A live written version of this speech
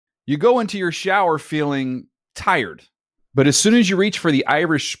You go into your shower feeling tired, but as soon as you reach for the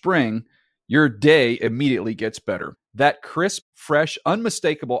Irish Spring, your day immediately gets better. That crisp, fresh,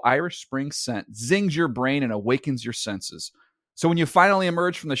 unmistakable Irish Spring scent zings your brain and awakens your senses. So when you finally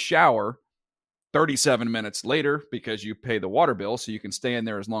emerge from the shower 37 minutes later, because you pay the water bill so you can stay in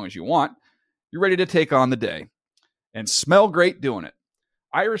there as long as you want, you're ready to take on the day and smell great doing it.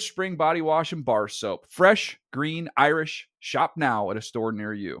 Irish Spring Body Wash and Bar Soap. Fresh, green, Irish. Shop now at a store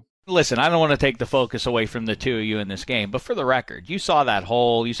near you. Listen, I don't want to take the focus away from the two of you in this game, but for the record, you saw that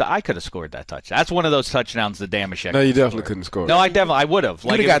hole. I could have scored that touchdown. That's one of those touchdowns that Damashek. No, you definitely couldn't score. No, I would have.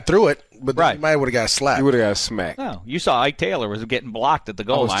 You would have got through it, but right. you might would have got slapped. You would have got smacked. No, you saw Ike Taylor was getting blocked at the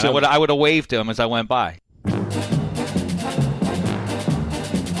goal line. Chilling. I would have waved to him as I went by.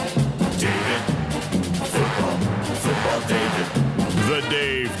 The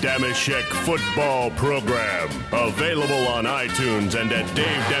Dave Damashek Football Program. Available on iTunes and at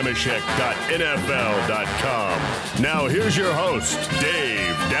davedamashek.nfl.com. Now here's your host,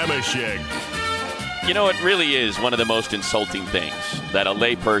 Dave Damashek. You know, it really is one of the most insulting things that a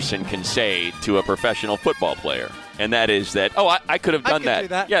layperson can say to a professional football player. And that is that, I could have done that. Do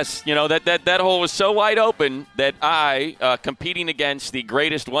that. Yes, you know, that hole was so wide open that I, competing against the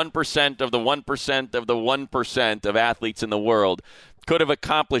greatest 1% of the 1% of the 1% of athletes in the world, could have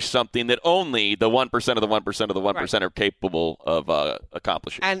accomplished something that only the 1% of the 1% of the 1% are capable of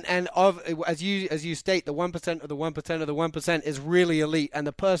accomplishing. And as you state, the 1% of the 1% of the 1% is really elite, and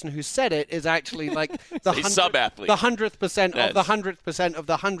the person who said it is actually like the sub-athlete, the 100% yes. of the 100% of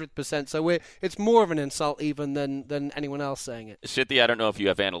the 100%. So it's more of an insult even than anyone else saying it. Cynthia, I don't know if you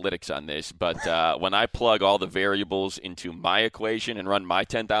have analytics on this, but when I plug all the variables into my equation and run my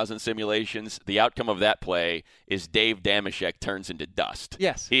 10,000 simulations, the outcome of that play is Dave Damashek turns into dust.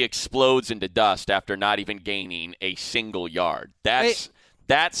 Yes. He explodes into dust after not even gaining a single yard. That's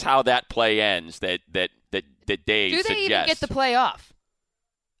how that play ends that Dave suggests. Do they even get the play off?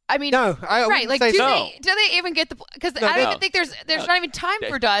 I mean, no, right? Like, do they even get the? Because I don't even think there's not even time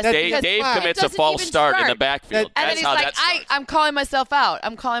for dust. Dave commits a false start in the backfield. And then he's like, I'm calling myself out.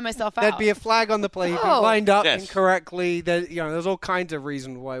 There'd be a flag on the play. He'd be lined up incorrectly. There's all kinds of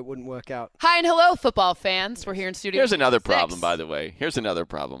reasons why it wouldn't work out. Hi and hello, football fans. We're here in Studio Here's another 6. problem, by the way. Here's another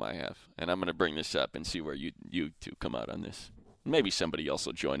problem I have, and I'm going to bring this up and see where you two come out on this. Maybe somebody else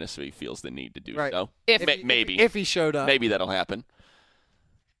will join us if he feels the need to do so. Maybe if he showed up, maybe that'll happen.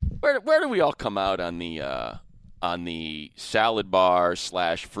 Where do we all come out on the salad bar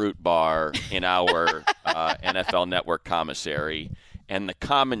 / fruit bar in our NFL Network commissary and the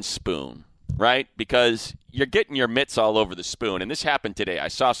common spoon, right? Because you're getting your mitts all over the spoon, and this happened today. I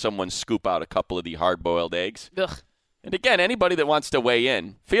saw someone scoop out a couple of the hard-boiled eggs. Ugh. And again, anybody that wants to weigh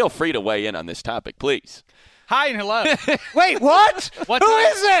in, feel free to weigh in on this topic, please. Hi and hello. Wait, what? Who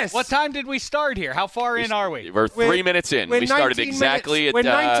is this? What time did we start here? How far in are we? We're 3 minutes in. We started exactly at... We're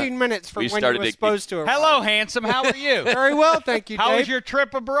 19 minutes from when you were supposed to arrive. Hello, handsome. How are you? Very well, thank you, Dave. How was your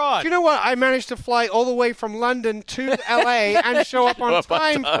trip abroad? Do you know what? I managed to fly all the way from London to L.A. and show up on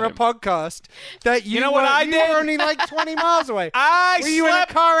time for a podcast. You know what I did? You were only like 20 miles away. Were you in a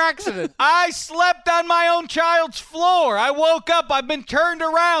car accident? I slept on my own child's floor. I woke up. I've been turned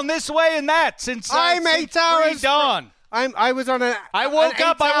around this way and that since I'm 8 hours pre-dawn. I was on I woke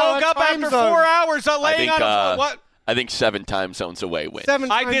up after 4 hours of laying on what? I think 7 time zones away wins.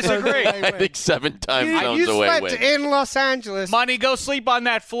 I disagree. I think 7 time zones away wins. You slept in Los Angeles. Money, go sleep on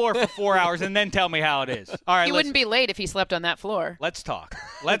that floor for 4 hours and then tell me how it is. All right, he wouldn't be late if he slept on that floor. Let's talk.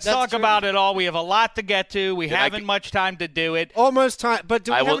 Let's talk about it all. We have a lot to get to. We haven't much time to do it. Almost time. But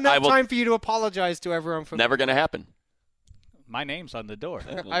do we have enough time for you to apologize to everyone? Never going to happen. My name's on the door.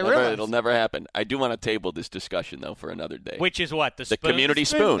 It'll never happen. I do want to table this discussion, though, for another day. Which is what? The community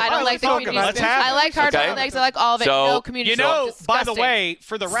spoon. I don't like the community spoon. I like hard-boiled eggs. I like all of it. So, no community spoon. By the way,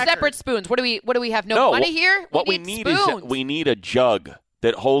 for the record. Separate spoons. What do we have? No money here? What we need is we need a jug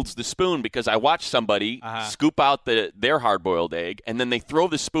that holds the spoon, because I watched somebody scoop out their hard-boiled egg, and then they throw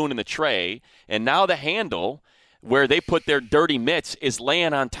the spoon in the tray, and now the handle where they put their dirty mitts is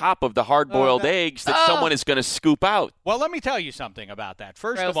laying on top of the hard-boiled eggs that someone is going to scoop out. Well, let me tell you something about that.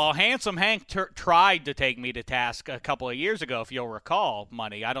 First of all, Handsome Hank tried to take me to task a couple of years ago, if you'll recall,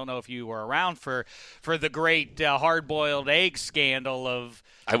 Money. I don't know if you were around for the great hard-boiled egg scandal of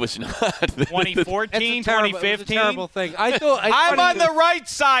I was not. 2014, 2015. It's a terrible thing. I'm on the right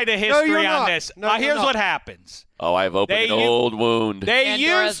side of history on this. No, here's what happens. Oh, I've opened an old wound. They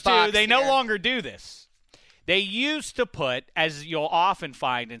used to. They no longer do this. They used to put, as you'll often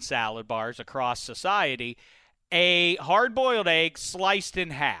find in salad bars across society, a hard-boiled egg sliced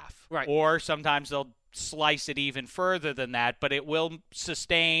in half. Right. Or sometimes they'll slice it even further than that, but it will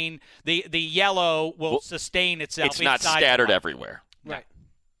sustain the yellow will sustain itself. It's not scattered everywhere. Right.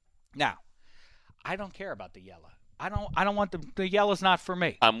 Now, I don't care about the yellow. I don't want the yellow's not for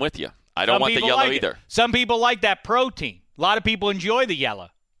me. I'm with you. I don't want the yellow either. Some people like that protein. A lot of people enjoy the yellow.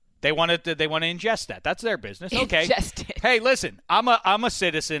 They want to ingest that. That's their business. Okay. Ingest it. Hey, listen, I'm a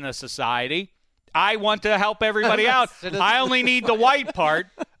citizen of society. I want to help everybody out. I only need the white part.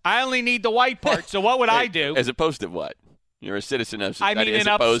 So what would I do? As opposed to what? You're a citizen of society. I mean, an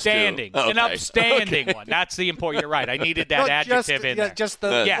upstanding. An upstanding one. That's the important. You're right. I needed that adjective in there. Just the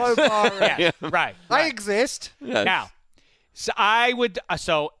low bar. Yes, right. I exist. Yes. Now, so I would.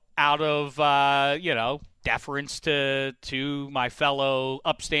 So out of deference to my fellow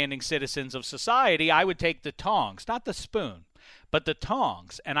upstanding citizens of society, I would take the tongs, not the spoon, but the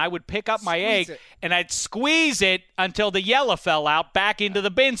tongs, and I would pick up my egg and I'd squeeze it until the yellow fell out back into the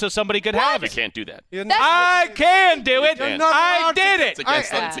bin so somebody could have it. You can't do that. I can do it. I did it.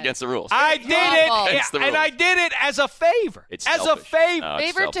 It's against the rules. I did it, and I did it as a favor. It's as selfish. a favor. No, it's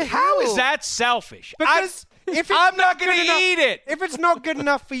Favor to selfish. How is that selfish? Because I'm not going to eat it. If it's not good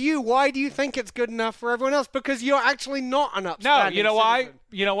enough for you, why do you think it's good enough for everyone else? Because you're actually not an upstanding No, you know why? citizen.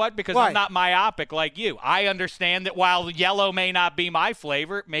 You know what? Because Why? I'm not myopic like you. I understand that while yellow may not be my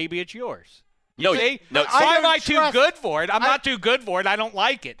flavor, maybe it's yours. No, See? no. Why am I don't too trust- good for it? I'm not too good for it. I don't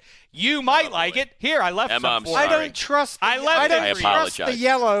like it. You might like it. Here, I left Emma, some I'm for sorry. you. I don't trust. I left I it don't for you. trust the apologize.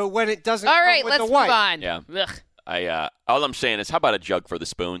 yellow when it doesn't. All come right, with let's the move white. on. Yeah. Ugh. All I'm saying is, how about a jug for the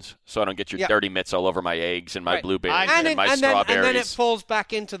spoons, so I don't get your dirty mitts all over my eggs and my Right. blueberries And and my and strawberries. then it falls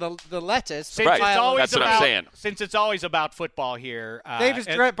back into the lettuce. Since Right. it's always That's what I'm about, saying. Since it's always about football here, Dave is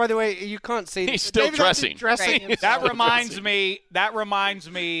by the way, you can't see. He's still Dave's actually dressing. dressing Right. That himself.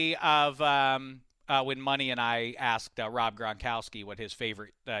 reminds me of when Money and I asked Rob Gronkowski what his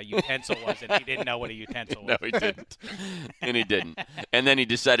favorite utensil was, and he didn't know what a utensil was. No, he didn't. And he didn't. And then he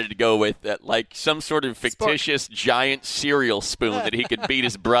decided to go with some sort of fictitious giant cereal spoon that he could beat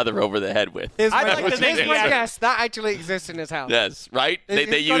his brother over the head with. Here's I'd my, like to think here's he my had- guess. That actually exists in his house. Yes, right? They He's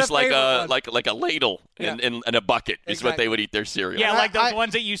got use a like favorite a like a ladle Yeah. and a bucket is what Exactly. they would eat their cereal. Yeah, like those I-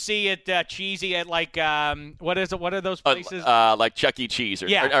 ones that you see at Cheesy at what are those places? Like Chuck E. Cheese or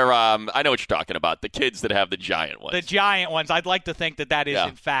I know what you're talking about. The kids that have the giant ones. The giant ones. I'd like to think that is Yeah.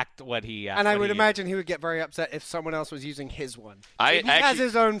 in fact what he. And I what would he imagine he would get very upset if someone else was using his one. I he has actually-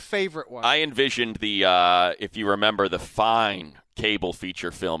 his own favorite one. I envisioned if you remember the Fine cable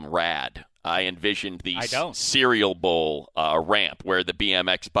feature film Rad. I envisioned the I don't. cereal bowl ramp where the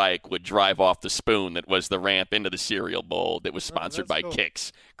BMX bike would drive off the spoon that was the ramp into the cereal bowl that was sponsored by cool.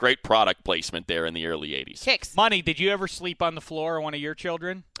 Kix. Great product placement there in the early 80s. Kicks. Money, did you ever sleep on the floor of one of your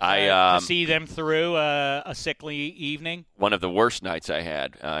children? I to see them through a sickly evening? One of the worst nights I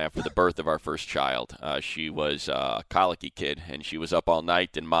had after the birth of our first child. She was a colicky kid, and she was up all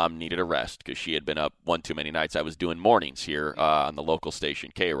night, and Mom needed a rest because she had been up one too many nights. I was doing mornings here on the local station,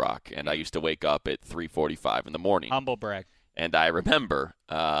 K-Rock, and I used to wake up at 3:45 in the morning. Humble brag. And I remember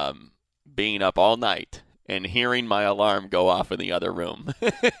being up all night and hearing my alarm go off in the other room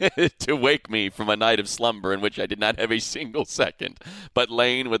to wake me from a night of slumber in which I did not have a single second. But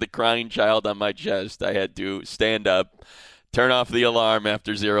laying with a crying child on my chest, I had to stand up, turn off the alarm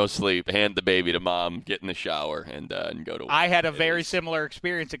after zero sleep, hand the baby to Mom, get in the shower, and go to work. I had a very similar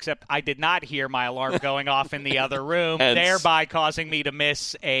experience, except I did not hear my alarm going off in the other room, Hence. thereby causing me to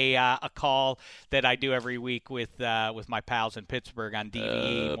miss a call that I do every week with my pals in Pittsburgh on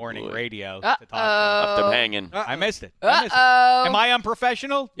DVE morning boy. radio. To talk Left them hanging. I missed it. Uh-oh. Am I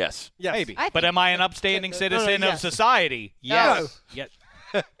unprofessional? Yes. Yes. Maybe. I But think- am I an upstanding citizen of yes. society? No. Yes. Yes.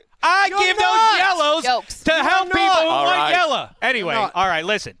 I You're give not. those yellows Jokes. to help not. people who All like right. yellow. Anyway, You're not. all right,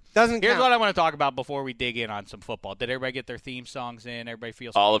 listen. Doesn't Here's count. what I want to talk about before we dig in on some football. Did everybody get their theme songs in? Everybody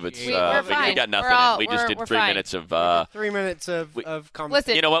feels All of it's. We're we fine. got nothing We're all- in. We just we're- did we're 3 fine. minutes of. 3 minutes of comedy.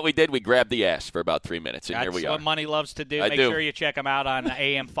 Listen, You know what we did? We grabbed the ass for about 3 minutes, and That's here we are. what Money loves to do. I Make do. sure you check them out on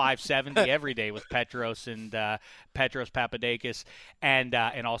AM 570 every day with Petros and Petros Papadakis, and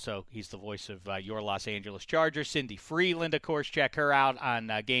also he's the voice of your Los Angeles Chargers. Cindy Freeland, of course, check her out on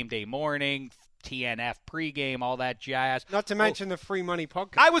Game Day Morning, TNF pregame, all that jazz. Not to mention the Free Money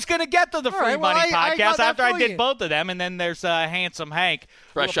podcast. I was going to get to the All Free right, well, Money I podcast got that after I for did you. both of them, and then there's Handsome Hank,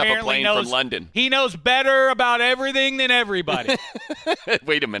 who Fresh off a apparently plane from knows, London. He knows better about everything than everybody.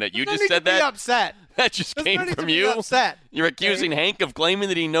 Wait a minute. You Don't just need said to be that? upset. That just There's came no need from to be you? upset. You're accusing Hank of claiming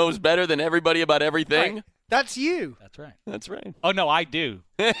that he knows better than everybody about everything? Right. That's you. That's right. That's right. Oh, no, I do.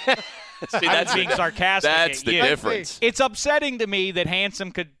 See, I'm being sarcastic That's at the you. difference. It's upsetting to me that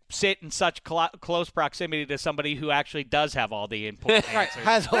Handsome could sit in such close proximity to somebody who actually does have all the important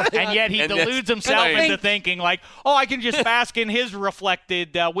answers. And yet he deludes himself into thinking like, oh, I can just bask in his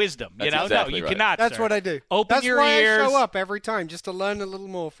reflected wisdom. That's no, exactly you right. cannot. That's sir. what I do. Open your ears. That's why I show up every time, just to learn a little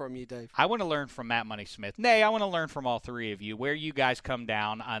more from you, Dave. I want to learn from Matt Money Smith. Nay, I want to learn from all three of you where you guys come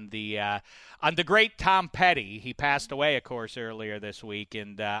down on the great Tom Petty. He passed away, of course, earlier this week,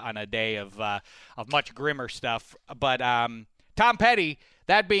 and on a day of much grimmer stuff. But Tom Petty.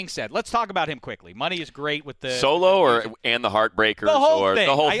 That being said, let's talk about him quickly. Money is great with the solo and the Heartbreakers, the whole or thing.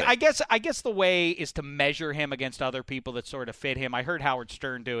 the whole thing. I guess the way is to measure him against other people that sort of fit him. I heard Howard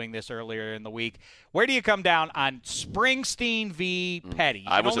Stern doing this earlier in the week. Where do you come down on Springsteen v. Petty?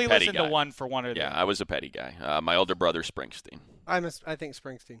 I was only a Petty listen guy. to one for one or the other. Yeah, I was a Petty guy. My older brother, Springsteen. I think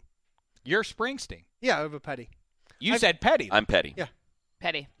Springsteen. You're Springsteen. Yeah, over Petty. You said Petty. I'm Petty. Yeah.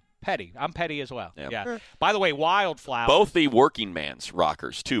 Petty. Petty. I'm Petty as well. Yeah. Yeah. By the way, Wildflower. Both the working man's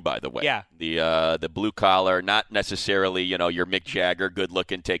rockers too, by the way. Yeah. The blue collar, not necessarily, your Mick Jagger, good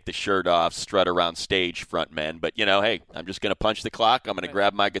looking, take the shirt off, strut around stage front men, but hey, I'm just gonna punch the clock, I'm gonna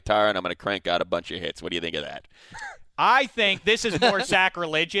grab my guitar and I'm gonna crank out a bunch of hits. What do you think of that? I think this is more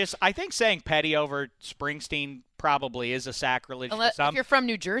sacrilegious. I think saying Petty over Springsteen probably is a sacrilege. Unless if you're from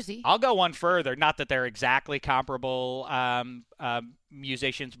New Jersey. I'll go one further. Not that they're exactly comparable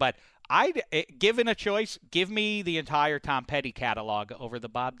musicians, but given a choice, give me the entire Tom Petty catalog over the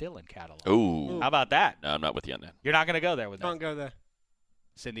Bob Dylan catalog. Ooh. How about that? No, I'm not with you on that. You're not going to go there with that. Don't go there.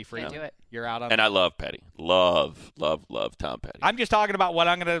 Cindy Freeman. Do it. You're out on And that. I love Petty. Love Tom Petty. I'm just talking about what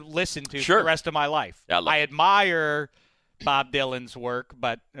I'm going to listen to Sure. for the rest of my life. Yeah, I admire Bob Dylan's work,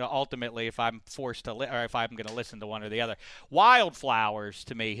 but ultimately, if I'm forced to, or if I'm going to listen to one or the other, Wildflowers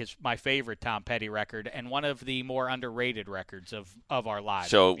to me is my favorite Tom Petty record and one of the more underrated records of our lives.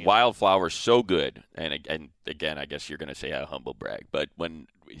 So Wildflowers so good, and again, I guess you're going to say a humble brag, but when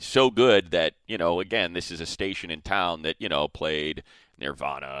so good that again, this is a station in town that played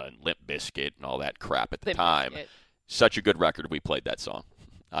Nirvana and Limp Bizkit and all that crap at the time. Such a good record. We played that song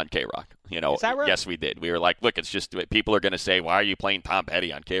on K-Rock. Is that right? Yes, we did. We were like, look, it's just people are going to say, why are you playing Tom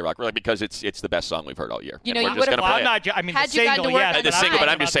Petty on K-Rock? We're like, because it's the best song we've heard all year. You and know, we're you just going to play it. I mean, Had the you gotten single, to work yes, on The single, but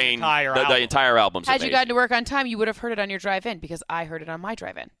I'm just about saying the the entire album's Had amazing. you gotten to work on time, you would have heard it on your drive-in because I heard it on my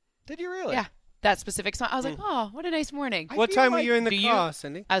drive-in. Did you really? Yeah. That specific song. I was like, oh, what a nice morning. What time were you in the car,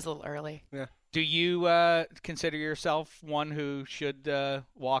 Cindy? I was a little early. Yeah. Do you consider yourself one who should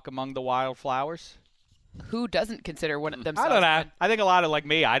walk among the wildflowers? Who doesn't consider one of themselves? I don't know. I think a lot of like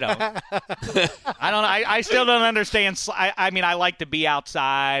me, I don't. I still don't understand. I mean, I like to be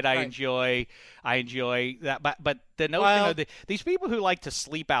outside. I enjoy that. But the notion of these people who like to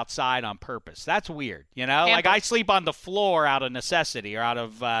sleep outside on purpose, that's weird. Like I sleep on the floor out of necessity or out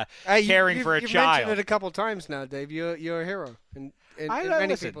of caring for a you've child. mentioned it a couple times now, Dave. You're a hero in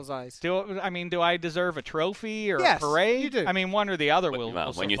many people's eyes. Do I deserve a trophy or Yes, a parade? you do. I mean, one or the other will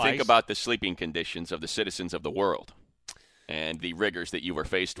When suffice. you think about the sleeping conditions of the citizens of the world and the rigors that you were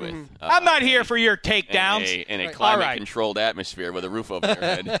faced with. I'm not here for your takedowns. In a climate-controlled atmosphere with a roof over your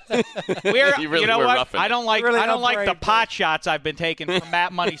head. You know what? Roughing I don't like really the pot shots I've been taking from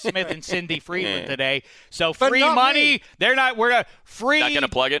Matt Money Smith and Cindy Freeman today. So But free not money. me. We're not free. Not going to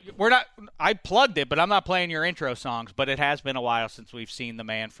plug it? We're not. I plugged it, but I'm not playing your intro songs. But it has been a while since we've seen the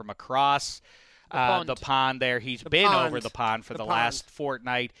man from across the pond. There, he's been over the pond for the last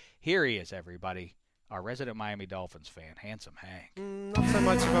fortnight. Here he is, everybody. Our resident Miami Dolphins fan, Handsome Hank. Not so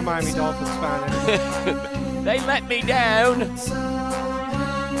much of a Miami Dolphins fan anymore. They let me down.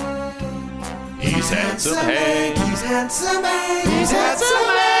 He's Handsome Hank. He's handsome Hank. He's handsome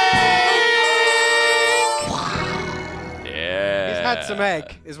Hank. Yeah. He's had some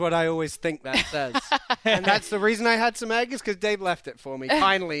egg, is what I always think that says. And that's the reason I had some egg is because Dave left it for me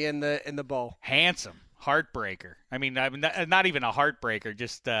kindly in the bowl. Handsome, heartbreaker. I mean, not even a heartbreaker,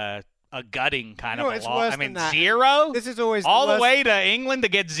 just a gutting kind of a it's loss. worse I mean, than that. 0? This is always all the the way to England to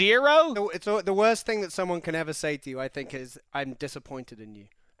get 0? It's the worst thing that someone can ever say to you, I think, is I'm disappointed in you.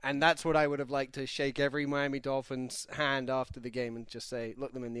 And that's what I would have liked to shake every Miami Dolphins hand after the game and just say,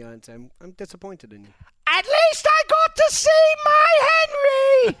 look them in the eye and say, I'm disappointed in you. At least I got to see my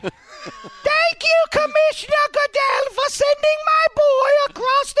Henry. Thank you, Commissioner Goodell, for sending my boy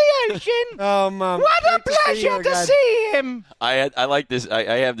across the ocean. Oh, Mom. What a pleasure to see him. I like this.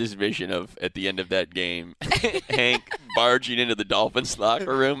 I have this vision of at the end of that game, Hank barging into the Dolphins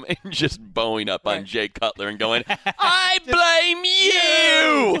locker room and just bowing up on Jay Cutler and going, "I blame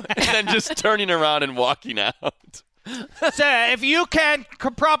you," and then just turning around and walking out. Sir, if you can't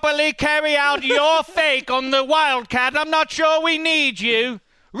properly carry out your fake on the Wildcat, I'm not sure we need you.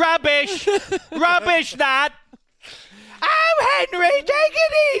 Rubbish. Rubbish that. Henry, take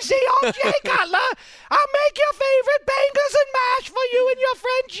it easy on Jay Cutler. I'll make your favorite bangers and mash for you and your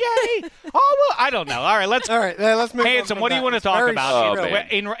friend Jay. I don't know. All right, let's move Handsome, on. what do you want to talk about? Oh,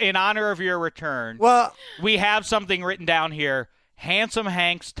 in honor of your return, well, we have something written down here. Handsome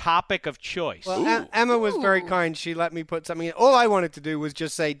Hank's topic of choice. Well, Emma was very kind. She let me put something in. All I wanted to do was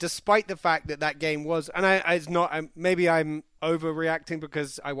just say, despite the fact that game was, and maybe I'm overreacting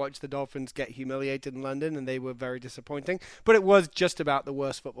because I watched the Dolphins get humiliated in London and they were very disappointing, but it was just about the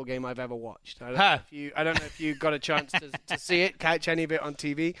worst football game I've ever watched. I don't know if you got a chance to see it, catch any of it on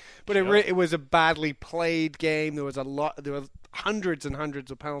TV, but it was a badly played game. There were hundreds and hundreds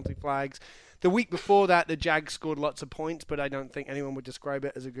of penalty flags. The week before that, the Jags scored lots of points, but I don't think anyone would describe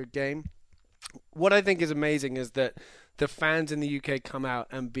it as a good game. What I think is amazing is that the fans in the UK come out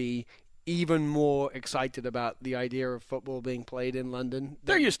and be even more excited about the idea of football being played in London.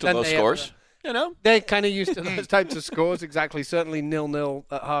 They're used to those scores. They're kind of used to those types of scores. Exactly. Certainly 0-0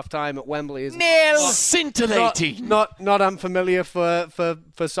 at halftime at Wembley is scintillating. Not unfamiliar for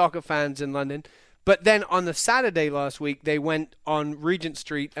soccer fans in London. But then on the Saturday last week, they went on Regent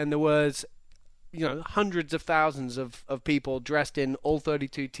Street and there was hundreds of thousands of people dressed in all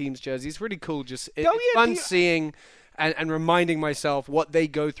 32 teams' jerseys. Really cool. It's fun seeing and reminding myself what they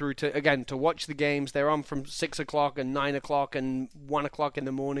go through to watch the games. They're on from 6 o'clock and 9 o'clock and 1 o'clock in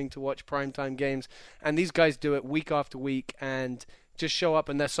the morning to watch primetime games. And these guys do it week after week and just show up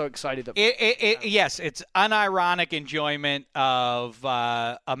and they're so excited. Yes, it's unironic enjoyment of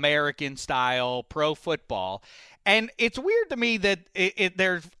American-style pro football. And it's weird to me that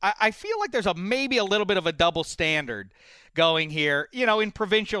I feel like there's maybe a little bit of a double standard going here, in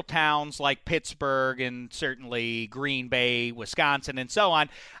provincial towns like Pittsburgh and certainly Green Bay, Wisconsin, and so on.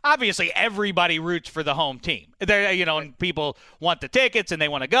 Obviously, everybody roots for the home team. And people want the tickets and they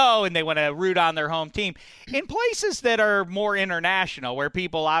want to go and they want to root on their home team. In places that are more international, where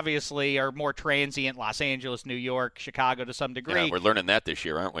people obviously are more transient, Los Angeles, New York, Chicago to some degree. Yeah, we're learning that this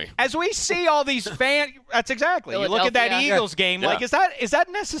year, aren't we? As we see all these fans, that's exactly. You look at that Eagles game, like, is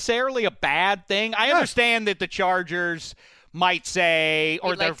that necessarily a bad thing? I understand that the Chargers might say,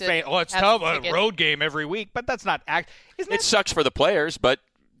 or their fans, it's tough, a road game every week, but that's not it sucks for the players, but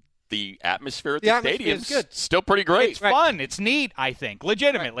the atmosphere at the stadium is still pretty great. It's fun. It's neat, I think.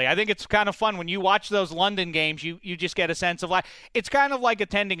 Legitimately. I think it's kind of fun. When you watch those London games, you just get a sense of it's kind of like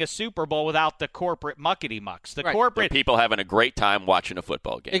attending a Super Bowl without the corporate muckety-mucks. Corporate people having a great time watching a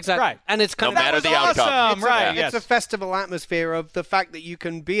football game. Exactly. Right. And it's kind no matter the outcome. It's a festival atmosphere of the fact that you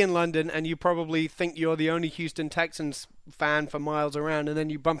can be in London and you probably think you're the only Houston Texans fan for miles around, and then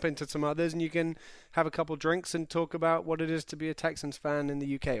you bump into some others and you can have a couple drinks and talk about what it is to be a Texans fan in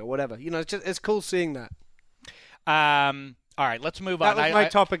the UK or whatever. It's cool seeing that. All right, let's move on. That was my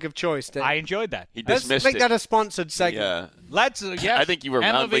topic of choice, Dave. I enjoyed that. He dismissed Let's make that a sponsored segment. Yeah. I think you were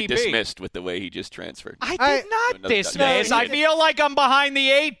roundly dismissed with the way he just transferred. I did not dismiss. I feel like I'm behind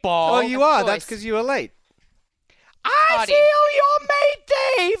the 8 ball. Oh, you are. That's because you were late. I feel your mate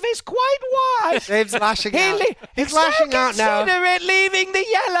Dave is quite wise. Dave's lashing out. He's lashing out now. Consider it leaving the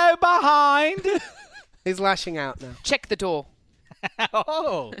yellow behind. He's lashing out now. Check the door.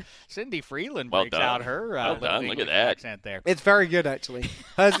 Oh, Cindy Freeland breaks out her Look at that accent there. It's very good, actually.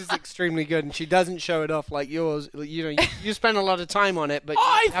 Hers is extrememely good, and she doesn't show it off like yours. You spend a lot of time on it, but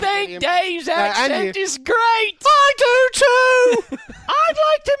I think Dave's accent is great. I do too. I'd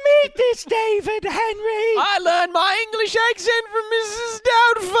like to meet this David Henry. I learned my English accent from Mrs.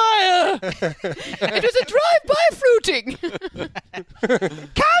 Doubtfire. It was a drive-by fruiting.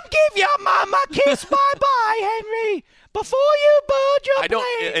 Come give your mama a kiss bye-bye, Henry, before you board your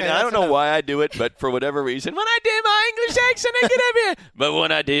plane. I don't know why I do it, but for whatever reason, when I do my English accent, I get up here. But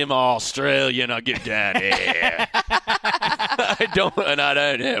when I do my Australian, I get down here. I don't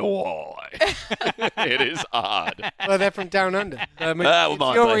know why. It is odd. Well, they're from down under.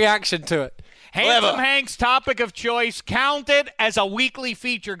 It's your reaction to it. Handsome Hank's topic of choice. Count it as a weekly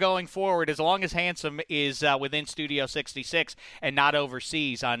feature going forward, as long as Handsome is within Studio 66 and not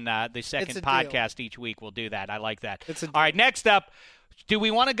overseas on the second podcast each week. We'll do that. I like that. All right, next up, do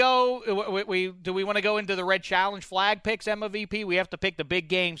we want to go? Do we want to go into the Red Challenge flag picks, Emma VP? We have to pick the big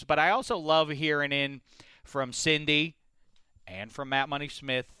games, but I also love hearing in from Cindy and from Matt Money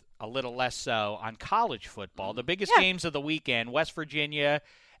Smith, a little less so, on college football. The biggest games of the weekend, West Virginia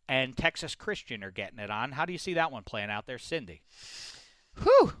and Texas Christian are getting it on. How do you see that one playing out there, Cindy?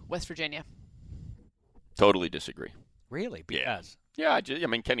 Whew, West Virginia. Totally disagree. Really? Because? Yeah, I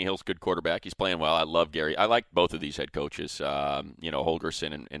mean, Kenny Hill's a good quarterback. He's playing well. I love Gary. I like both of these head coaches,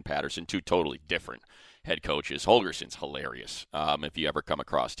 Holgorsen and Patterson, two totally different head coaches. Holgorsen's hilarious if you ever come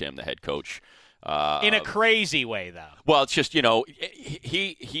across him, the head coach In a crazy way, though. Well, it's just,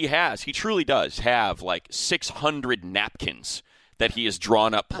 he truly does have like 600 napkins that he has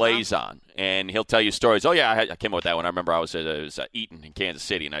drawn up plays on. And he'll tell you stories. Oh, yeah, I came up with that one. I remember I was at Eaton in Kansas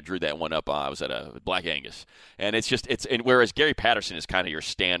City, and I drew that one up. I was at a Black Angus. And and whereas Gary Patterson is kind of your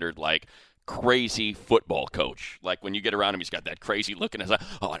standard, like, crazy football coach. Like, when you get around him, he's got that crazy look, and it's like,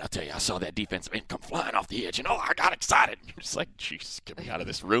 and I'll tell you, I saw that defensive end come flying off the edge, and I got excited. You're just like, jeez, get me out of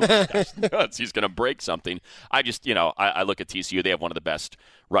this room. This guy's nuts. He's going to break something. I just, I look at TCU. They have one of the best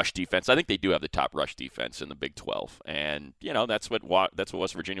rush defense. I think they do have the top rush defense in the Big 12, and that's what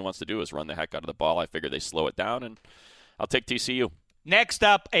West Virginia wants to do, is run the heck out of the ball. I figure they slow it down, and I'll take TCU. Next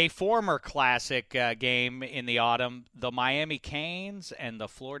up, a former classic game in the autumn, the Miami Canes and the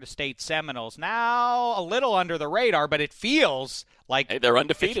Florida State Seminoles. Now a little under the radar, but it feels like they're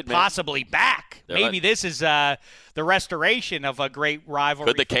undefeated, it's possibly back. Maybe this is the restoration of a great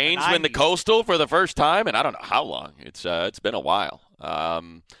rivalry. Could the Canes win the Coastal for the first time? And I don't know how long. It's been a while.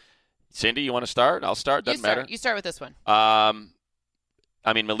 Cindy, you want to start? I'll start. Doesn't matter. You start with this one.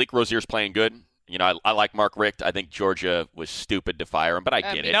 Malik Rozier's playing good. I like Mark Richt. I think Georgia was stupid to fire him, but I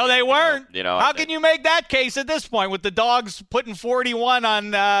get it. No, they weren't. How can you make that case at this point with the Dogs putting 41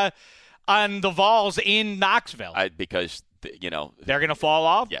 on the Vols in Knoxville? Because they're going to fall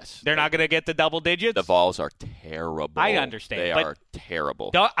off? Yes. They're not going to get the double digits? The Vols are terrible. I understand. They are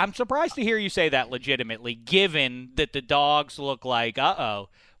terrible. I'm surprised to hear you say that legitimately, given that the Dogs look like,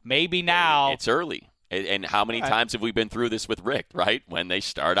 maybe now. It's early. And how many times have we been through this with Richt, right? When they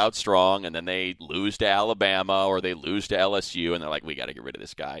start out strong and then they lose to Alabama or they lose to LSU, and they're like, we got to get rid of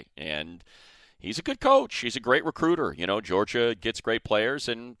this guy. And he's a good coach. He's a great recruiter. Georgia gets great players.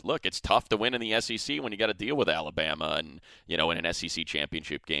 And, look, it's tough to win in the SEC when you got to deal with Alabama and, in an SEC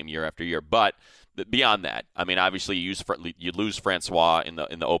championship game year after year. But beyond that, obviously you lose Francois in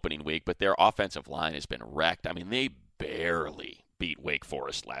the opening week, but their offensive line has been wrecked. They barely beat Wake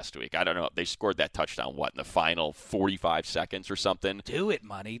Forest last week. I don't know. They scored that touchdown, in the final 45 seconds or something? Do it,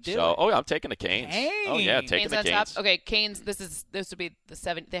 Money. Do it. I'm taking the Canes. Oh, yeah, taking the Canes. Okay, Canes, this would be the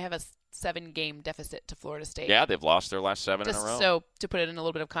 7. They have a 7-game deficit to Florida State. Yeah, they've lost their last 7 in a row. So to put it in a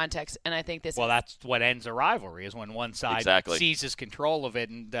little bit of context, and I think this. Well, that's what ends a rivalry, is when one side seizes control of it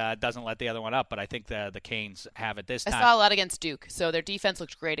and doesn't let the other one up. But I think the Canes have it this time. I saw a lot against Duke, so their defense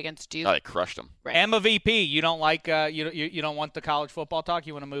looked great against Duke. Oh, they crushed them. Right. Emma VP, you don't like you don't want the college football talk.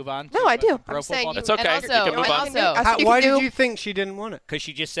 You want to move on? No, I do. Pro football. That's okay. Also, you can move on. Why did you think she didn't want it? Because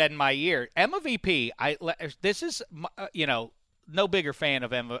she just said in my ear, Emma VP. This is no bigger fan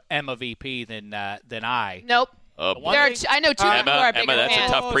of Emma VP than I. Nope. I know two people are bigger that's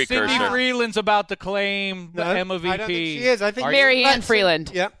fans. a tough precursor. Cindy Freeland's about to claim Emma VP. I don't think she is. I think Marianne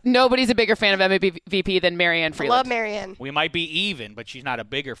Freeland. Yep. Nobody's a bigger fan of Emma VP than Marianne Freeland. Love Marianne. We might be even, but she's not a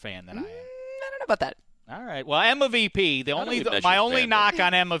bigger fan than I am. I don't know about that. All right. Well, Emma VP. My only knock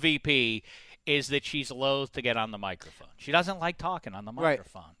on Emma VP is that she's loath to get on the microphone. She doesn't like talking on the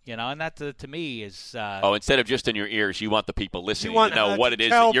microphone, and that to me is. Instead of just in your ears, you want the people listening to know what it is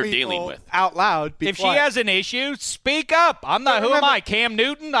that you're dealing with out loud. If she has an issue, speak up. I'm not. Who am I? Cam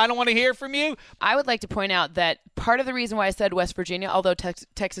Newton? I don't want to hear from you. I would like to point out that part of the reason why I said West Virginia, although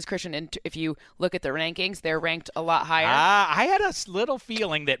Texas Christian, and if you look at the rankings, they're ranked a lot higher. I had a little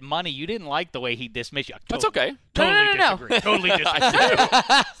feeling that Money, you didn't like the way he dismissed you. That's okay. Totally disagree. Totally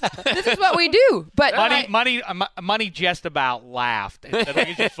disagree. This is what we do. But Money just about laughed.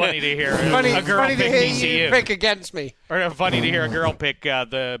 It's just funny to hear a girl pick TCU. Pick against me. Or funny to hear a girl pick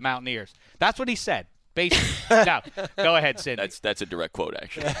the Mountaineers. That's what he said. Basically. Now, go ahead, Cindy. That's a direct quote,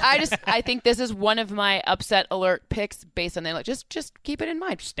 actually. I think this is one of my upset alert picks based on the just keep it in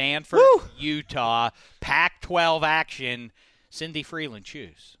mind. Stanford, Utah, Pac-12 action. Cindy Freeland,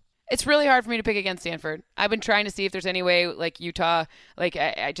 choose. It's really hard for me to pick against Stanford. I've been trying to see if there's any way, like Utah,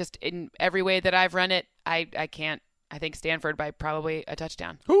 I just, in every way that I've run it, I can't. I think Stanford by probably a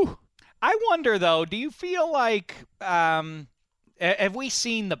touchdown. Whew. I wonder, though, do you feel like have we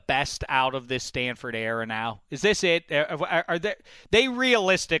seen the best out of this Stanford era now? Is this it? Are they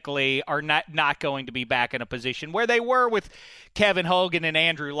realistically are not going to be back in a position where they were with Kevin Hogan and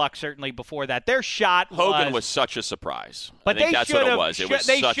Andrew Luck, certainly before that. Their shot Hogan was such a surprise. But that's what it was.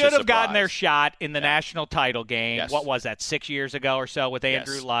 They should have gotten their shot in the national title game. Yes. What was that, 6 years ago or so with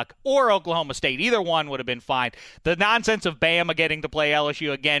Andrew Luck or Oklahoma State? Either one would have been fine. The nonsense of Bama getting to play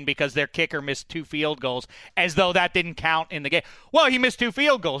LSU again because their kicker missed 2 field goals, as though that didn't count in the game. Well, he missed 2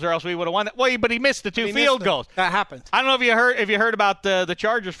 field goals, or else we would have won that. Well, but he missed the 2 field goals. That happened. I don't know if you heard about the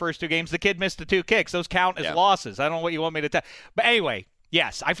Chargers' first 2 games. The kid missed the 2 kicks. Those count as losses. I don't know what you want me to tell. But anyway,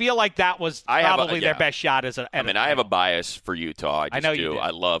 Yes, I feel like that was probably their best shot as a. I mean, I have a bias for Utah. I know do. You do. I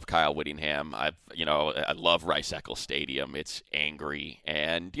love Kyle Whittingham. I love Rice-Eccles Stadium. It's angry,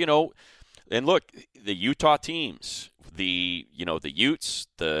 and look, the Utah teams, the Utes,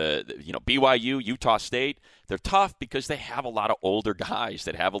 the BYU, Utah State, they're tough because they have a lot of older guys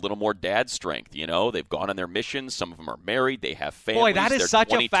that have a little more dad strength. They've gone on their missions. Some of them are married. They have families. Boy, that is they're such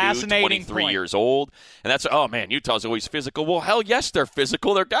 22, a fascinating 23 point. years old, and that's Utah's always physical. Well, hell yes, they're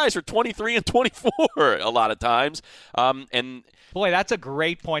physical. Their guys are 23 and 24 a lot of times, and. Boy, that's a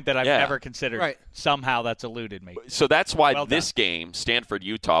great point that I've never considered. Right. Somehow that's eluded me. So that's why this game,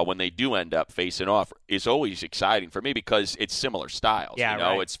 Stanford-Utah, when they do end up facing off, is always exciting for me because it's similar styles. Yeah,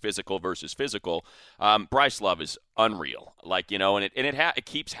 right. It's physical versus physical. Bryce Love is unreal. And it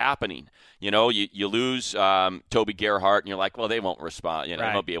keeps happening. You lose Toby Gerhart, and you're like, well, they won't respond. They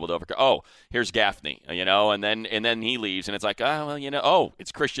won't be able to overcome. Oh, here's Gaffney. And then he leaves, and it's like,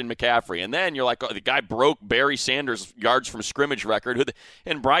 it's Christian McCaffrey, and then you're like, the guy broke Barry Sanders' yards from scrimmage record,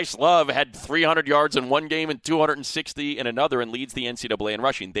 and Bryce Love had 300 yards in one game and 260 in another, and leads the NCAA in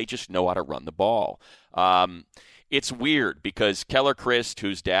rushing. They just know how to run the ball. It's weird because Keller Christ,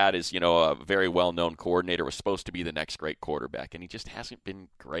 whose dad is, a very well-known coordinator, was supposed to be the next great quarterback, and he just hasn't been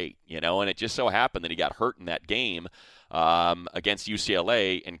great, and it just so happened that he got hurt in that game against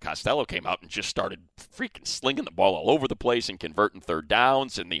UCLA, and Costello came out and just started freaking slinging the ball all over the place and converting third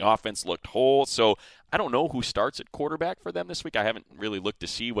downs, and the offense looked whole. So I don't know who starts at quarterback for them this week. I haven't really looked to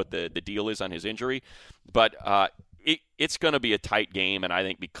see what the deal is on his injury, but it's going to be a tight game, and I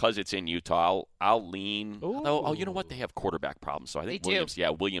think because it's in Utah, I'll lean. Oh, you know what? They have quarterback problems, so I think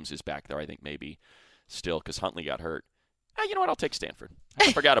Williams is back there. I think maybe still because Huntley got hurt. You know what? I'll take Stanford.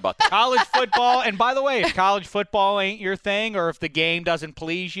 I forgot about that. College football, and by the way, if college football ain't your thing or if the game doesn't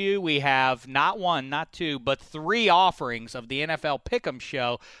please you, we have not one, not two, but 3 offerings of the NFL Pick'em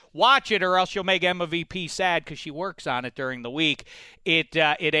show. Watch it or else you'll make Emma VP sad because she works on it during the week. It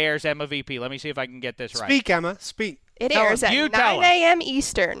airs Emma VP. Let me see if I can get this right. Speak, Emma. Speak. It airs at 9 a.m.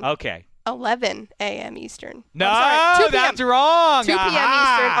 Eastern. Okay. 11 a.m. Eastern. No, I'm sorry, 2 p.m. that's wrong. 2 p.m.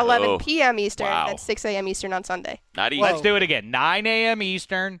 Eastern, 11 p.m. Eastern, Wow. and 6 a.m. Eastern on Sunday. Not easy. Let's do it again. 9 a.m.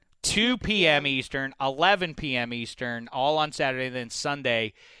 Eastern, 2 p.m. Eastern, 11 p.m. Eastern, all on Saturday, then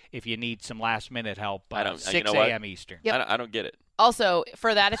Sunday if you need some last-minute help, 6 a.m. Eastern. Yep. I don't get it. Also,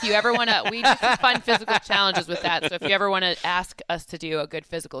 for that, if you ever want to, we do some fun physical challenges with that. So if you ever want to ask us to do a good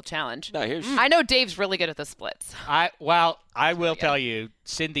physical challenge, I know Dave's really good at the splits. I will tell you,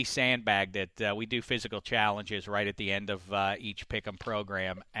 Cindy sandbagged it. We do physical challenges right at the end of each Pick'em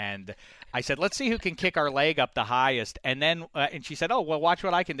program, and I said, let's see who can kick our leg up the highest. And then, and she said, oh, well, watch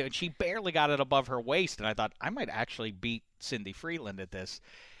what I can do. And she barely got it above her waist, and I thought, I might actually beat Cindy Freeland at this.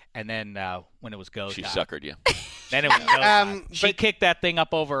 And then when it was go She time, suckered you. Then it was go time. She kicked that thing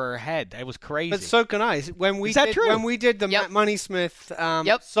up over her head. It was crazy. But so can I. When we did the Matt Money Smith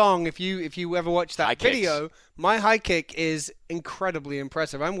song, if you ever watch that video, my high kick is incredibly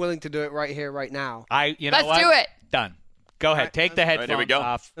impressive. I'm willing to do it right here, right now. Let's do it. Done. Go ahead. Take the headphones here we go.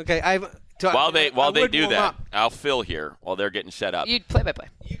 off. Okay. While they do that, I'll fill here while they're getting set up. You play by play.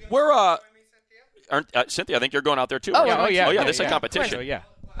 We're Cynthia, I think you're going out there too. Oh yeah. This is a competition. Yeah.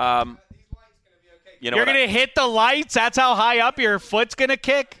 You're going to hit the lights? That's how high up your foot's going to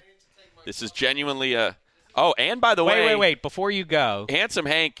kick? This is genuinely a – and by the way – Wait. Before you go. Handsome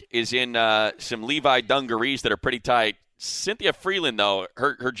Hank is in some Levi dungarees that are pretty tight. Cynthia Freeland, though,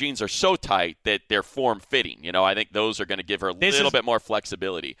 her jeans are so tight that they're form-fitting. I think those are going to give her a little bit more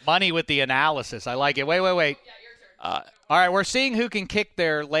flexibility. Money with the analysis. I like it. Wait. All right, we're seeing who can kick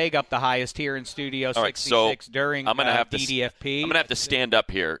their leg up the highest here in Studio 66 during DDFP. I'm going to have to stand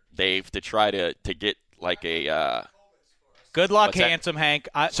up here, Dave, to try to get like a good luck, Handsome Hank.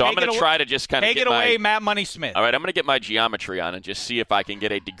 So I'm going to try to just kind of take it away, Matt Money Smith. All right, I'm going to get my geometry on and just see if I can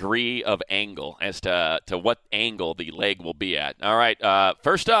get a degree of angle as to what angle the leg will be at. All right,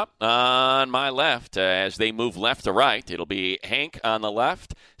 first up on my left, as they move left to right, it'll be Hank on the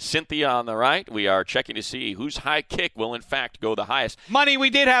left, Cynthia on the right. We are checking to see whose high kick will in fact go the highest. Money,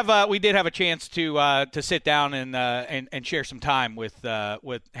 we did have a chance to sit down and share some time with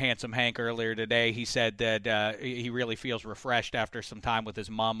Handsome Hank earlier today. He said that he really feels refreshed after some time with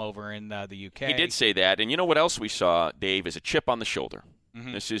his mom over in the UK. He did say that, and you know what else we saw, Dave, is a chip on the shoulder.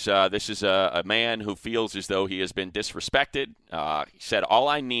 Mm-hmm. This is a man who feels as though he has been disrespected. He said, all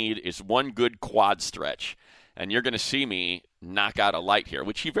I need is one good quad stretch, and you're going to see me knock out a light here,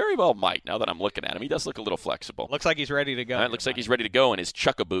 which he very well might now that I'm looking at him. He does look a little flexible. Looks like he's ready to go. Looks like he's ready to go in his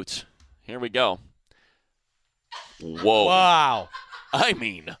chukka boots. Here we go. Whoa. Wow. I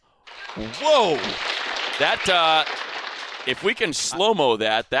mean, whoa. if we can slow-mo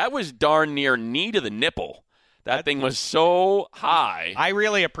that was darn near knee to the nipple. That thing was so high. I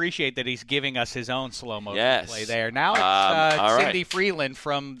really appreciate that he's giving us his own slow-mo play there. Now it's all right. Cindy Freeland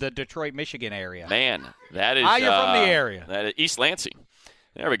from the Detroit, Michigan area. Man, that is... you're from the area. That is East Lansing.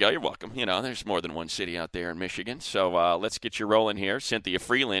 There we go. You're welcome. There's more than one city out there in Michigan. So let's get you rolling here. Cynthia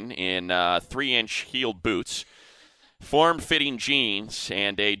Freeland in 3-inch heeled boots, form-fitting jeans,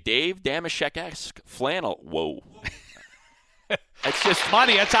 and a Dave Dameshek-esque flannel. Whoa. It's just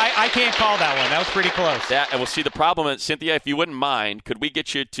funny. I can't call that one. That was pretty close. And we'll see the problem is, Cynthia, if you wouldn't mind, could we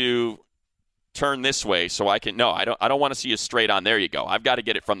get you to turn this way so I can? No, I don't want to see you straight on. There you go. I've got to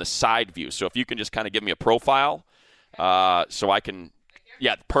get it from the side view. So if you can just kind of give me a profile, so I can.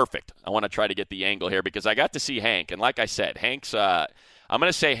 Yeah, perfect. I want to try to get the angle here because I got to see Hank, and like I said, Hank's. I'm going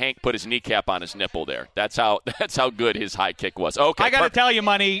to say Hank put his kneecap on his nipple there. That's how good his high kick was. Okay, I got to tell you,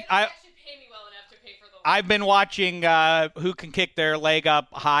 Money. I've been watching who can kick their leg up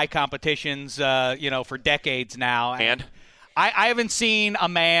high competitions, for decades now. And I haven't seen a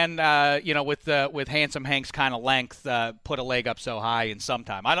man, with Handsome Hank's kind of length, put a leg up so high in some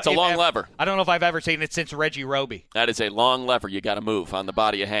time. It's a long lever. I don't know if I've ever seen it since Reggie Roby. That is a long lever you got to move on the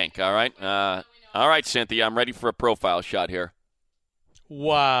body of Hank. All right, all right, Cynthia, I'm ready for a profile shot here.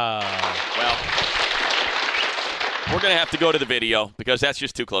 Wow. Well, we're gonna have to go to the video because that's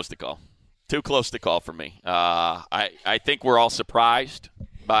just too close to call. Too close to call for me. I think we're all surprised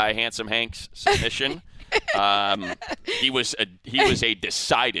by Handsome Hank's submission. He was a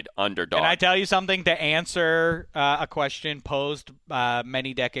decided underdog. Can I tell you something to answer a question posed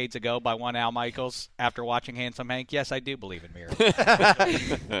many decades ago by one Al Michaels after watching Handsome Hank? Yes, I do believe in miracles.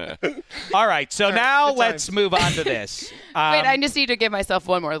 All right, so now let's move on to this. Wait, I just need to give myself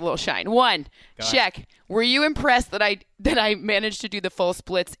one more little shine. One, check. Were you impressed that I managed to do the full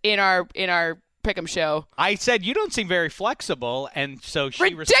splits in our Pick'em show? I said you don't seem very flexible, and so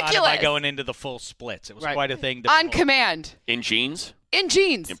she responded by going into the full splits. It was quite a thing. On command. In jeans? In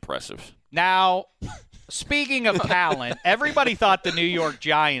jeans. Impressive. Now, speaking of talent, everybody thought the New York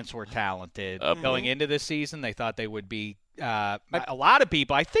Giants were talented going into this season. They thought they would be a lot of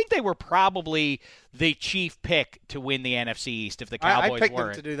people. I think they were probably the chief pick to win the NFC East if the Cowboys I picked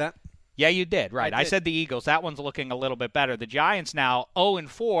weren't. them to do that. Yeah, you did. Right. I said the Eagles. That one's looking a little bit better. The Giants now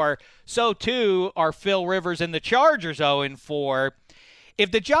 0-4. So, too, are Phil Rivers and the Chargers 0-4.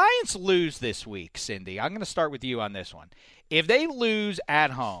 If the Giants lose this week, Cindy, I'm going to start with you on this one. If they lose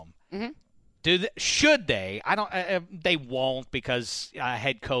at home, should they? They won't because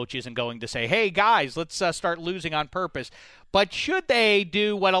head coach isn't going to say, hey, guys, let's start losing on purpose. But should they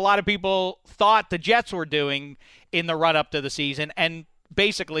do what a lot of people thought the Jets were doing in the run-up to the season and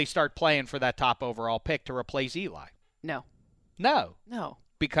basically start playing for that top overall pick to replace Eli? No.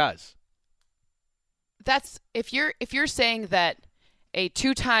 Because that's if you're saying that a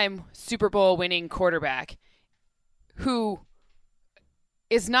 2-time Super Bowl winning quarterback who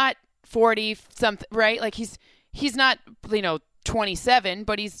is not 40 something, right? Like he's not 27,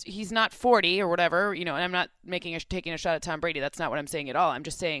 but he's not 40 or whatever, and I'm not taking a shot at Tom Brady. That's not what I'm saying at all. I'm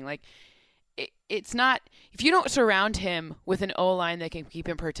just saying it's not, if you don't surround him with an O-line that can keep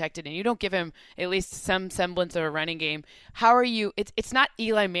him protected and you don't give him at least some semblance of a running game, how are you? It's not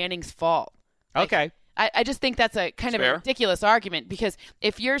Eli Manning's fault. Okay. I just think that's a kind of a ridiculous argument because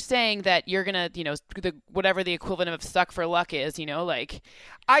if you're saying that you're gonna, whatever the equivalent of suck for luck is, I'm not.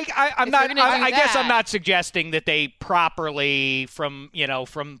 I guess I'm not suggesting that they properly from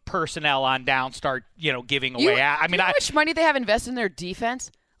personnel on down start giving away. How much money they have invested in their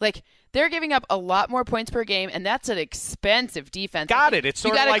defense? Like, they're giving up a lot more points per game, and that's an expensive defense. Got it. It's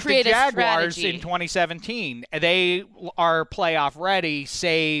sort of like the Jaguars in 2017. They are playoff ready,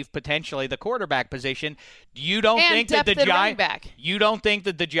 save potentially the quarterback position. You don't think that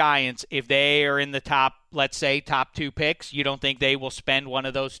the Giants, if they are in the top, let's say top 2 picks, you don't think they will spend one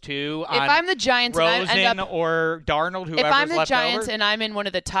of those two on if I'm the Giants Rosen and I end up, or Darnold, whoever's left over? If I'm the Giants and I'm in one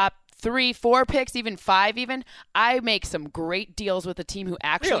of the top 3, 4 picks, even 5 even, I make some great deals with a team who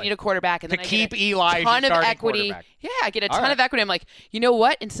actually need a quarterback. And to then keep I get Eli a ton of equity. Yeah, I get a ton of equity. I'm like, you know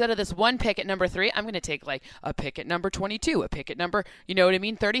what? Instead of this one pick at number 3, I'm going to take like a pick at number 22, a pick at number,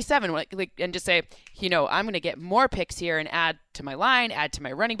 37, and just say, I'm going to get more picks here and add to my line, add to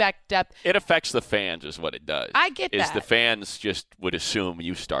my running back depth. It affects the fans is what it does. I get that. The fans just would assume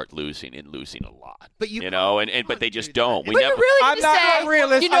you start losing and losing a lot. But but they just don't. I'm not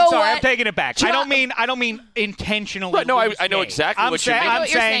realistic. I'm sorry. I'm taking it back. I don't mean intentionally. Right, no, I know exactly what you mean. I know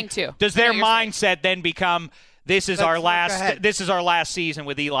what you're saying too. Does their mindset then become this is our last season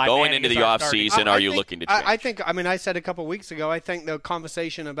with Eli going Manning into the off season? Are you looking to change? I said a couple of weeks ago, I think the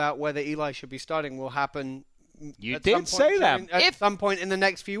conversation about whether Eli should be starting will happen You at did some point say that. at some point in the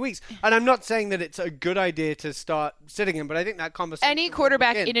next few weeks. And I'm not saying that it's a good idea to start sitting him, but I think that conversation. Any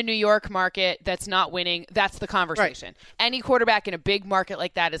quarterback in a New York market that's not winning, that's the conversation. Right. Any quarterback in a big market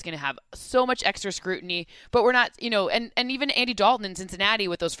like that is going to have so much extra scrutiny. But we're not, and even Andy Dalton in Cincinnati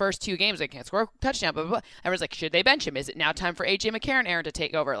with those first 2 games, they can't score a touchdown, blah, blah, blah. Everyone's like, should they bench him? Is it now time for A.J. McCarron, Aaron, to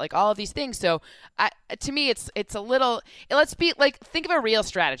take over? Like all of these things. So to me, it's a little. Let's be like, think of a real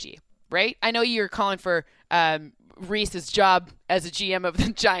strategy, right? I know you're calling for Reese's job as a GM of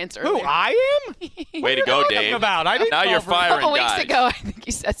the Giants earlier. Who, I am? Way to go, Dave. About? I didn't now call you're for- firing A couple weeks guys. ago, I think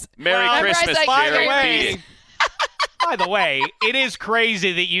he said. Merry Well, Christmas, by the Jerry way- B. By the way, it is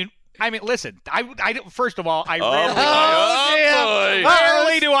crazy that you. I mean, listen. First of all, I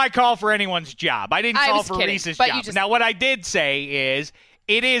rarely do I call for anyone's job. I didn't I call was for kidding, Reese's but job. you just- Now, what I did say is,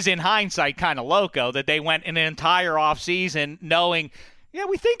 it is in hindsight kind of loco that they went an entire offseason knowing,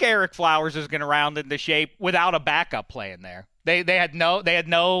 we think Eric Flowers is going to round into shape without a backup plan there. They had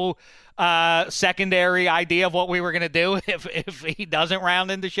no secondary idea of what we were going to do if he doesn't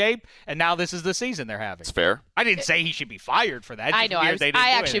round into shape, and now this is the season they're having. It's fair. I didn't say he should be fired for that. It's I just know. weird they didn't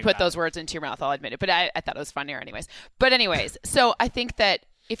I do actually anything put about those words into your mouth. I'll admit it, but I thought it was funnier anyways. But anyways, so I think that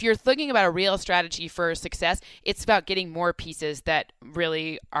if you're thinking about a real strategy for success, it's about getting more pieces that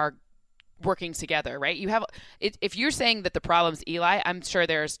really are working together, right? You have if you're saying that the problem's Eli, I'm sure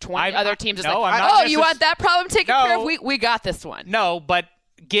there's 20 other teams that's no, like, I'm not you want that problem taken No. care of? We got this one. No, but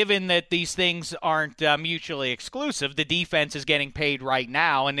given that these things aren't mutually exclusive, the defense is getting paid right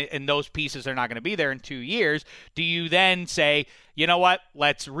now, and those pieces are not going to be there in 2 years. Do you then say, you know what,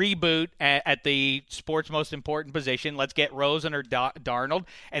 let's reboot at the sport's most important position. Let's get Rosen or Darnold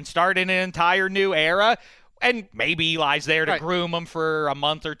and start in an entire new era? And maybe Eli's there to groom him for a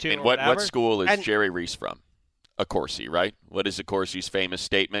month or two. And or what whatever. school is Jerry Reese from? Accorsi, right? What is Accorsi's famous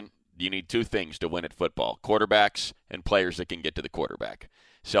statement? You need 2 things to win at football: quarterbacks and players that can get to the quarterback.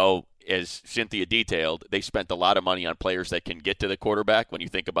 So, as Cynthia detailed, they spent a lot of money on players that can get to the quarterback. When you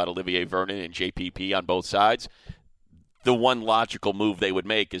think about Olivier Vernon and JPP on both sides, the one logical move they would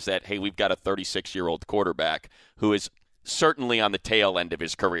make is that, hey, we've got a 36-year-old quarterback who is certainly on the tail end of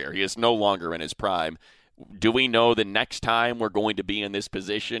his career. He is no longer in his prime. Do we know the next time we're going to be in this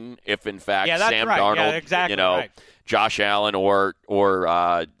position if, in fact, Sam Darnold, Josh Allen or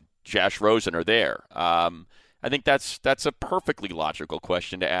Josh Rosen are there? I think that's a perfectly logical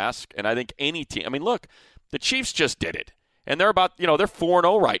question to ask. And I think any team – I mean, look, the Chiefs just did it. And they're about – they're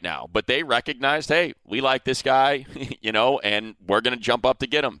 4-0 right now. But they recognized, hey, we like this guy, and we're going to jump up to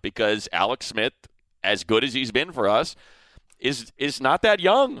get him because Alex Smith, as good as he's been for us, is not that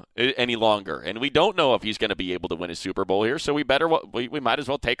young any longer, and we don't know if he's going to be able to win a Super Bowl here. So we might as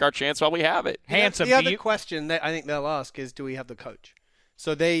well take our chance while we have it. Handsome. The other question that I think they'll ask is, do we have the coach?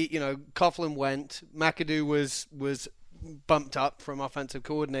 So they, Coughlin went, McAdoo was bumped up from offensive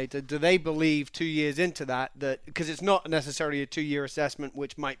coordinator. Do they believe 2 years into that because it's not necessarily a 2-year assessment,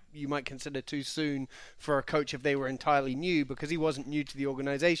 which you might consider too soon for a coach if they were entirely new, because he wasn't new to the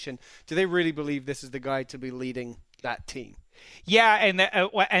organization. Do they really believe this is the guy to be leading that team? Yeah,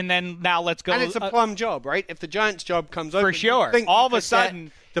 and then now let's go. And it's a plum job, right? If the Giants' job comes open, for sure, all of a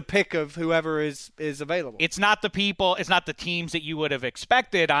sudden the pick of whoever is available. It's not the people, it's not the teams that you would have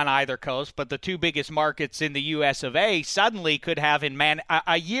expected on either coast, but the 2 biggest markets in the U.S. of A. suddenly could have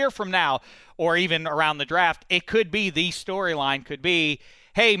a year from now, or even around the draft, it could be the storyline could be,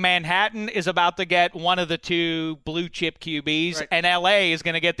 hey, Manhattan is about to get one of the 2 blue chip QBs, and LA is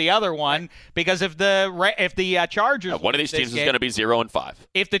going to get the other one, because if the Chargers one of these teams is going to be 0-5.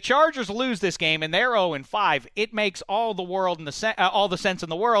 If the Chargers lose this game and they're 0-5, it makes all the sense in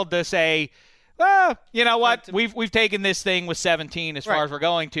the world to say, you know what? We've taken this thing with 17 as far as we're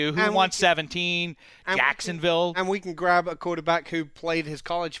going to. Who wants 17? Jacksonville. And we can grab a quarterback who played his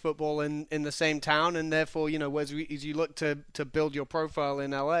college football in the same town, and therefore, as you look to build your profile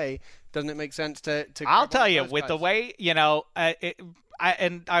in LA, doesn't it make sense to I'll tell you, with guys? the way,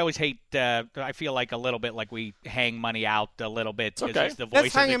 I always hate, I feel like a little bit like we hang money out a little bit because he's the voice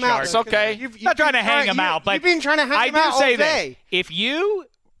Let's hang of the him out. Chargers. It's okay. You've not trying to hang him out, but you've been trying to hang him out all say day. This.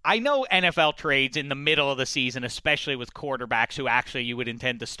 I know NFL trades in the middle of the season, especially with quarterbacks who actually you would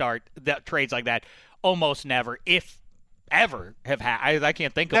intend to start trades like that, almost never, if ever, have happened. I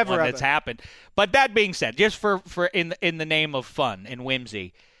can't think of one that's happened. But that being said, just for in the name of fun and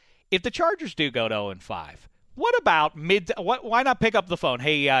whimsy, if the Chargers do go to 0-5, What about why not pick up the phone?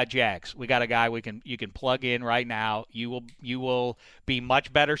 Hey, Jags, we got a guy you can plug in right now. You will be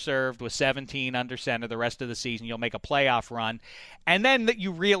much better served with 17 under center the rest of the season. You'll make a playoff run, and then that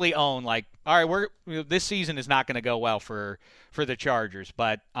you really own. Like, all right, this season is not going to go well for the Chargers,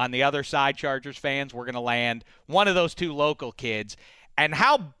 but on the other side, Chargers fans, we're going to land one of those two local kids. And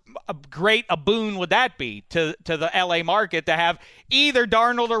how great a boon would that be to the LA market to have either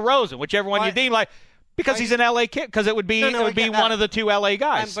Darnold or Rosen, whichever one you deem like. Because he's an LA kid. Because it would be one of the two LA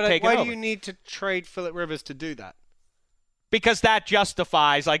guys. But why do you need to trade Phillip Rivers to do that? Because that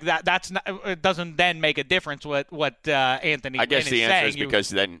justifies it doesn't then make a difference what Anthony. I guess Lynn the is answer is saying. because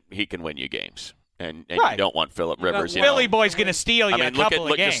then he can win you games. And right. You don't want Phillip Rivers. Billy Boy's going to steal you a couple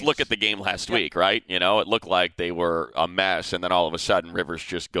of games. Just look at the game last week, right? It looked like they were a mess, and then all of a sudden Rivers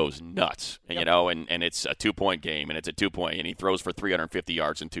just goes nuts. And it's a 2-point game, and it's a 2-point, and he throws for 350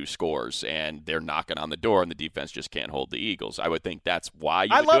 yards and 2 scores, and they're knocking on the door, and the defense just can't hold the Eagles. I would think that's why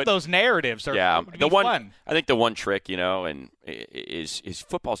you. I love those narratives. Yeah, fun. I think the one trick, is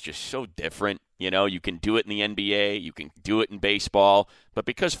football's just so different. You can do it in the NBA, you can do it in baseball, but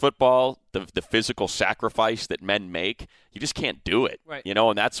because football, the physical sacrifice that men make, you just can't do it. Right.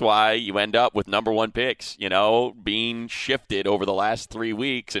 And that's why you end up with number 1 picks, being shifted over the last 3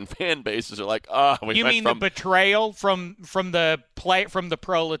 weeks, and fan bases are like, the betrayal from the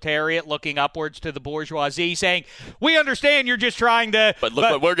proletariat looking upwards to the bourgeoisie, saying, "We understand you're just trying to, but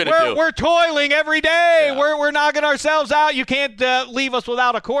look what we're going to do. We're toiling every day. Yeah. We're knocking ourselves out. You can't leave us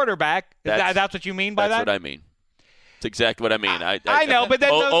without a quarterback." That's what you mean by that? That's what I mean. It's exactly what I mean. I know, but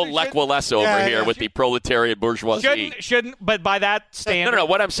then Lech Walesa over here with the proletariat bourgeoisie. Shouldn't. But by that standard, no.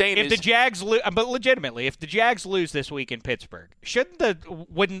 What I'm saying is, if the Jags lose, but legitimately, if the Jags lose this week in Pittsburgh,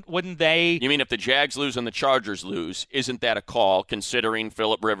 wouldn't they? You mean if the Jags lose and the Chargers lose? Isn't that a call? Considering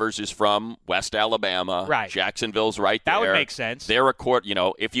Phillip Rivers is from West Alabama, right? Jacksonville's right there. That would make sense. They're a court.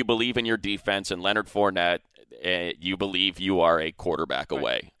 If you believe in your defense and Leonard Fournette, you believe you are a quarterback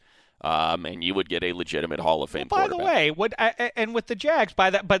away. And you would get a legitimate Hall of Fame quarterback. By the way, and with the Jags,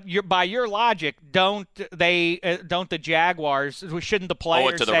 by your logic, don't the Jaguars? Shouldn't the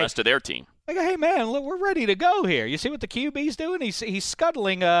players to the rest of their team? Like, hey man, look, we're ready to go here. You see what the QB's doing? He's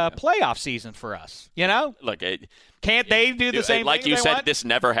scuttling a playoff season for us. Look, can't they do the same? Like thing you said, want? This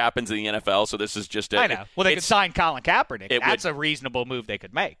never happens in the NFL, so this is just. I know. Well, they could sign Colin Kaepernick. That's a reasonable move they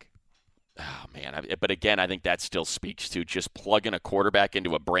could make. Oh, man. But again, I think that still speaks to just plugging a quarterback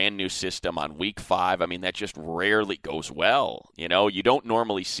into a brand new system on week 5. I mean, that just rarely goes well. You don't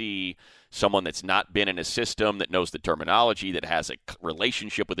normally see someone that's not been in a system, that knows the terminology, that has a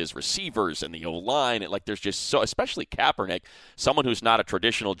relationship with his receivers and the O-line. There's just so, especially Kaepernick, someone who's not a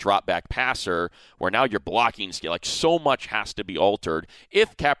traditional drop-back passer, where now your blocking skill, so much has to be altered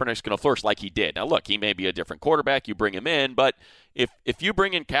if Kaepernick's going to flourish like he did. Now, look, he may be a different quarterback. You bring him in, but if you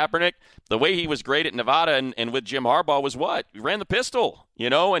bring in Kaepernick, the way he was great at Nevada and with Jim Harbaugh was what? He ran the pistol,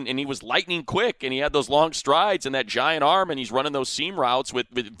 and he was lightning quick, and he had those long strides and that giant arm, and he's running those seam routes with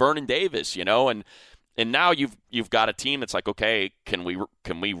Vernon Davis, and now you've got a team that's like, okay, can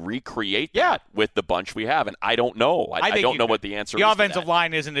we recreate that with the bunch we have? And I don't know. I don't know what the answer is. The offensive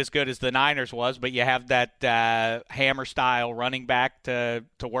line isn't as good as the Niners was, but you have that hammer-style running back to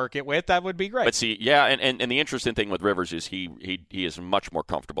work it with. That would be great. But see, yeah, and the interesting thing with Rivers is he is much more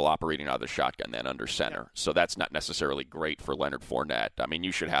comfortable operating out of the shotgun than under center. Yeah. So that's not necessarily great for Leonard Fournette. I mean,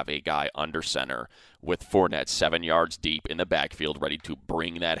 you should have a guy under center with Fournette 7 yards deep in the backfield ready to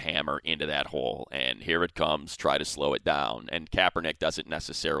bring that hammer into that hole. And here it comes. Try to slow it down. And Kaepernick doesn't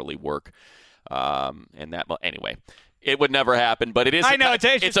necessarily work. Anyway, it would never happen, but it is. I know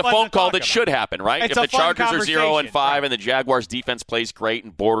it's a phone call that should happen, right? If the Chargers are 0-5 and the Jaguars defense plays great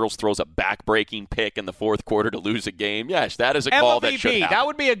and Bortles throws a back-breaking pick in the fourth quarter to lose a game, yes, that is a call that should happen. That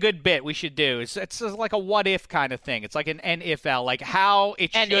would be a good bit we should do. It's like a what-if kind of thing. It's like an NFL, like how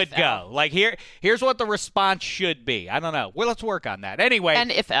it should go. Like here's what the response should be. I don't know. Well, let's work on that. Anyway,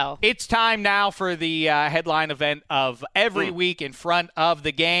 NFL. It's time now for the headline event of every week in front of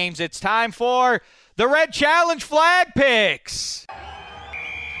the games. It's time for the Red Challenge Flag Picks.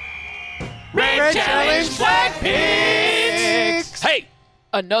 Red Challenge Flag Picks. Hey,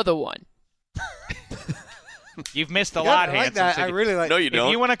 another one. You've missed a lot, I like Hanson. that. I really like. No, you don't.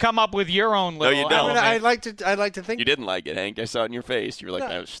 If you want to come up with your own little you don't. element. I'd like to think You didn't like it, Hank. I saw it in your face. You were like,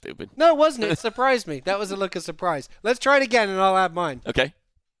 that was stupid. No, it wasn't. It surprised me. That was a look of surprise. Let's try it again, and I'll add mine. Okay.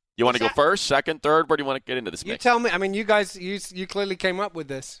 You want to go first, second, third? Where do you want to get into this mix? You tell me. I mean, you guys, you clearly came up with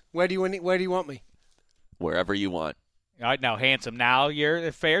this. Where do you want me? Wherever you want. All right, now, Handsome, now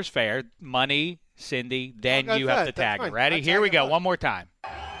your fair's fair. Money, Cindy, then you have to tag it. Ready? Here we go. One more time.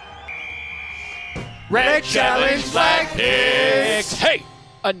 Red Challenge Flag Picks. Hey,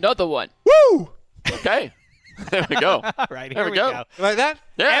 Another one. Woo! okay. There we go. All right, There here we go. Like that?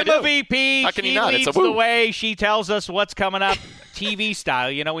 Yeah, I Emma do. VP, How can you she not? It's leads a woo. the way. She tells us what's coming up TV style.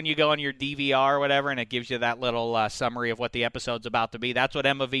 You know when you go on your DVR or whatever and it gives you that little summary of what the episode's about to be? That's what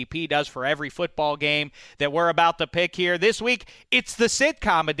Emma VP does for every football game that we're about to pick here. This week, it's the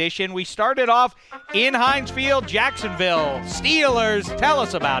sitcom edition. We started off in Heinz Field, Jacksonville. Steelers. Tell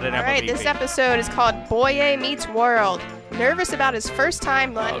us about it, Emma All right, VP. this episode is called Boye Meets World. Nervous about his first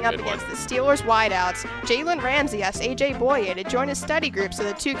time lining up good one. against the Steelers wideouts, Jalen Ramsey asks A.J. Boye to join his study group so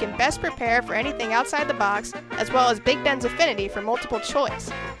the two can best prepare for anything outside the box, as well as Big Ben's affinity for multiple choice.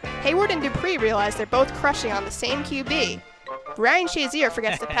 Hayward and Dupree realize they're both crushing on the same QB. Ryan Shazier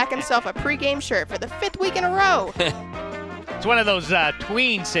forgets to pack himself a pregame shirt for the 5th week in a row. It's one of those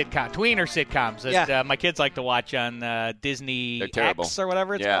tweener sitcoms that my kids like to watch on Disney They're terrible. X or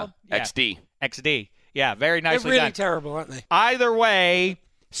whatever it's Yeah, called. XD. XD. Yeah, very They're nicely really done. terrible, aren't they? Either way,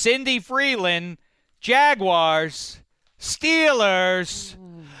 Cindy Freeland, Jaguars, Steelers.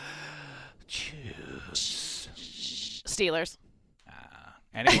 Steelers.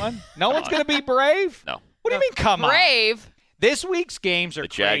 Anyone? No one's going to be brave? No. What do you mean, come on? Brave. This week's games are The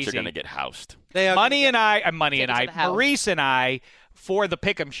Jags crazy. are going to get housed. They are Money and I, Tickets to the house. Maurice and I, for the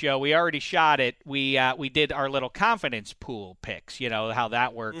Pick'em show, we already shot it. We did our little confidence pool picks. You know how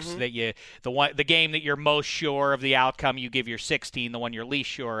that works. Mm-hmm. That the game that you're most sure of the outcome, you give your 16. The one you're least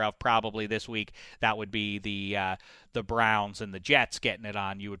sure of, probably this week, that would be the Browns and the Jets getting it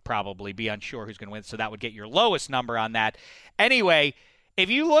on. You would probably be unsure who's going to win, so that would get your lowest number on that. Anyway, if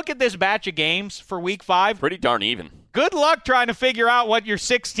you look at this batch of games for Week 5, Pretty darn even. good luck trying to figure out what your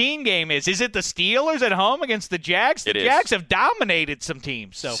 16 game is. Is it the Steelers at home against the Jags? It The is. Jags have dominated some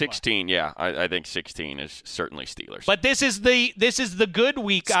teams so far. 16, yeah. I think 16 is certainly Steelers. But this is the good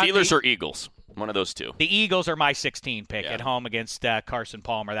week. Steelers or Eagles. One of those two. The Eagles are my 16 pick Yeah. at home against Carson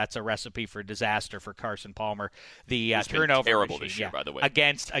Palmer. That's a recipe for disaster for Carson Palmer. The Who's been turnover terrible machine, this year, by the way.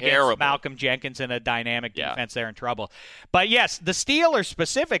 against Terrible. Malcolm Jenkins in a dynamic Yeah. defense. They're in trouble. But yes, the Steelers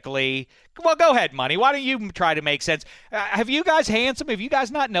specifically. Well, go ahead, Money. Why don't you try to make sense? Have you guys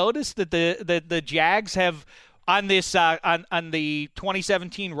not noticed that the Jags have on this on the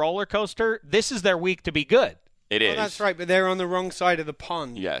 2017 roller coaster? This is their week to be good. It is. Oh, that's right, but they're on the wrong side of the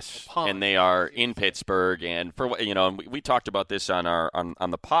pond. Yes, The pond. and they are in Pittsburgh, and and we talked about this on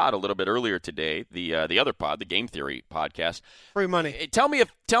the pod a little bit earlier today. The other pod, the Game Theory podcast. Free money. Tell me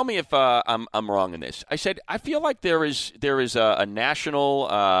if I'm wrong in this. I said I feel like there is a national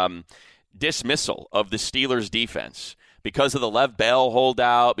dismissal of the Steelers defense because of the Lev Bell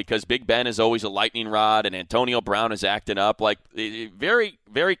holdout, because Big Ben is always a lightning rod, and Antonio Brown is acting up. Like, very,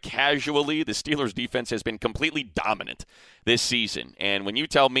 very casually, the Steelers' defense has been completely dominant this season. And when you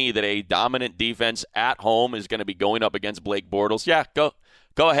tell me that a dominant defense at home is going to be going up against Blake Bortles, yeah, go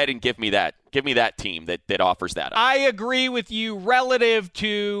ahead and give me that. Give me that team that offers that up. I agree with you relative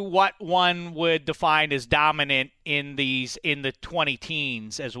to what one would define as dominant in the 20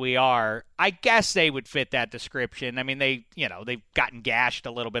 teens as we are. I guess they would fit that description. I mean, they've gotten gashed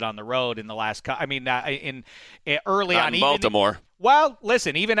a little bit on the road in the last. Early Not on, in Baltimore. Well,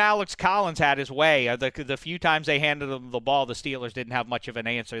 listen, even Alex Collins had his way. The few times they handed him the ball, the Steelers didn't have much of an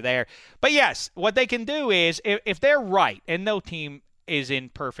answer there. But yes, what they can do is if they're right, and no team is in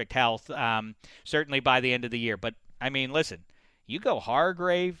perfect health, certainly by the end of the year. But, I mean, listen, you go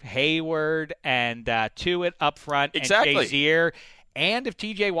Hargrave, Hayward, and Tuitt up front, Exactly. and Shazier, and if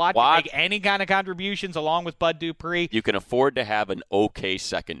T.J. Watt can make any kind of contributions along with Bud Dupree. You can afford to have an okay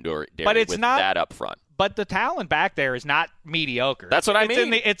secondary But it's with not- that up front. But the talent back there is not mediocre. That's what I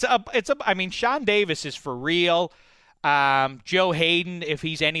mean. I mean, Sean Davis is for real. Joe Hayden, if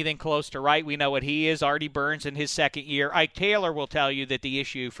he's anything close to right, we know what he is. Artie Burns in his second year. Ike Taylor will tell you that the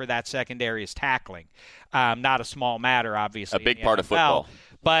issue for that secondary is tackling. Not a small matter, obviously. A big in the part of NFL. football.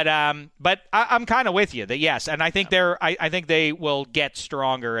 But I'm kind of with you that yes, and I think I think they will get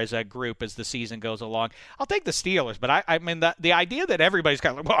stronger as a group as the season goes along. I'll take the Steelers, but I mean the idea that everybody's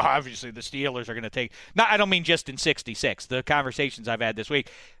kind of like, well, obviously the Steelers are going to take. No, I don't mean just in 66. The conversations I've had this week.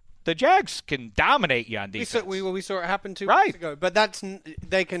 The Jags can dominate you on defense. We saw it happen 2 Right. weeks ago, but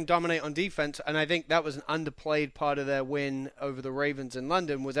they can dominate on defense, and I think that was an underplayed part of their win over the Ravens in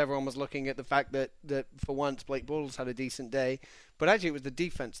London. Was everyone was looking at the fact that for once Blake Bortles had a decent day, but actually it was the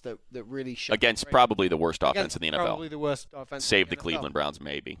defense that really shut Against the probably the worst offense Against in the NFL. Probably the worst offense. Save in the NFL. Cleveland Browns,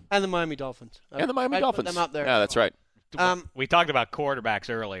 maybe. And the Miami Dolphins. And the Miami I'd Dolphins. Put them up there. Yeah, that's right. We talked about quarterbacks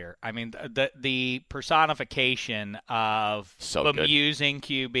earlier. I mean, the personification of So good. amusing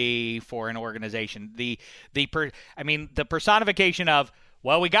QB for an organization. The personification of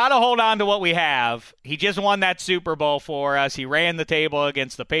Well, we got to hold on to what we have. He just won that Super Bowl for us. He ran the table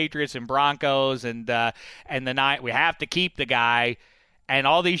against the Patriots and Broncos, and the night we have to keep the guy. And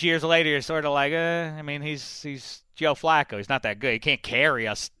all these years later, you're sort of like, I mean, he's Joe Flacco. He's not that good. He can't carry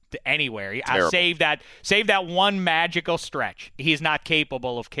us to anywhere. Save that one magical stretch. He's not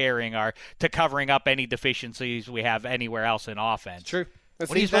capable of covering up any deficiencies we have anywhere else in offense. True.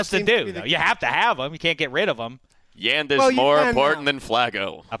 What are you supposed to do? You have to have him. You can't get rid of him. Yanda's more important than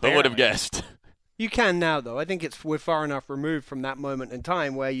Flacco. Apparently. Who would have guessed? You can now, though. I think we're far enough removed from that moment in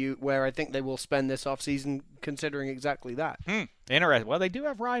time where I think they will spend this offseason considering exactly that. Interesting. Well, they do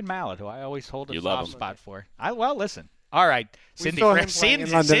have Ryan Mallett, who I always hold a soft spot for. Listen. All right, Cindy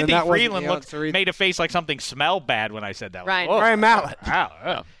Freeland made a face like something smelled bad when I said that. Ryan Mallett.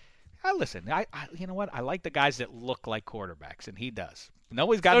 Wow. Listen, you know what? I like the guys that look like quarterbacks, and he does.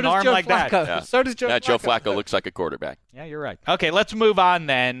 Nobody's got an arm like that. Yeah. So does Joe Flacco. Joe Flacco looks like a quarterback. Yeah, you're right. Okay, let's move on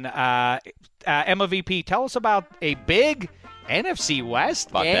then. Emma VP, tell us about a big NFC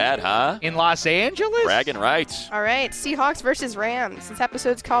West About game that, huh? in Los Angeles. Bragging rights. All right, Seahawks versus Rams. This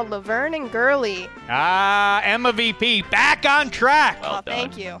episode's called Laverne and Gurley. Emma VP, back on track. Well done.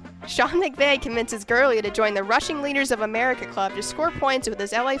 Thank you. Sean McVay convinces Gurley to join the Rushing Leaders of America Club to score points with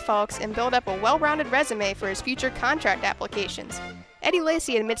his LA Folks and build up a well-rounded resume for his future contract applications. Eddie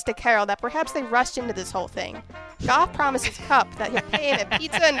Lacy admits to Carroll that perhaps they rushed into this whole thing. Goff promises Kupp that he'll pay him a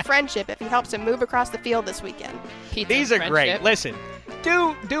pizza and friendship if he helps him move across the field this weekend. These are great. Listen,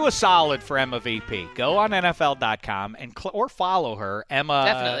 do a solid for Emma VP. Go on NFL.com or follow her,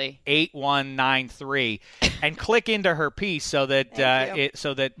 Emma8193, and click into her piece so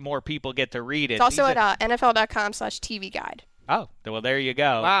that more people get to read it. It's also at NFL.com/TV guide. Oh, well, there you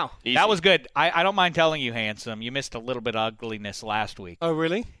go. Wow. Easy. That was good. I don't mind telling you, Handsome, you missed a little bit of ugliness last week. Oh,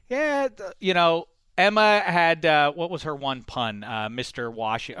 really? Yeah, Emma had, what was her one pun?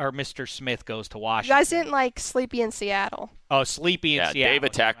 Mr. Smith goes to Washington. You guys didn't like Sleepy in Seattle. Oh, Sleepy in Seattle. Dave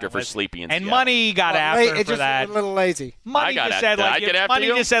attacked her for Sleepy in Seattle. And Money got after her for that. A little lazy. Money just said,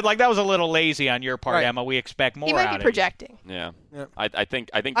 that was a little lazy on your part, right. Emma. We expect more out of you. He might be projecting. Yeah. I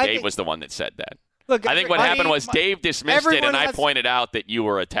think Dave was the one that said that. Look, I think what happened was Dave dismissed it, and I pointed out that you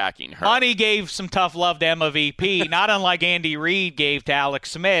were attacking her. Money gave some tough love to Emma VP, not unlike Andy Reid gave to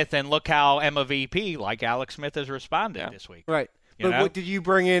Alex Smith, and look how Emma VP, like Alex Smith, has responded this week. Right. But did you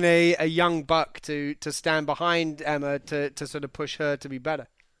bring in a young buck to stand behind Emma to sort of push her to be better?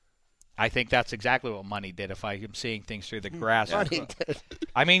 I think that's exactly what Money did. If I am seeing things through the grass, Money did.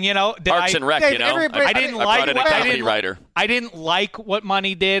 I mean, Parks and Rec, Dave, I didn't like what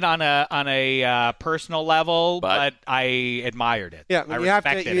Money did on a personal level, but I admired it. Yeah, I you have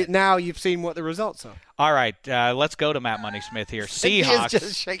respected to. it. Now you've seen what the results are. All right, let's go to Matt Money Smith here. Seahawks.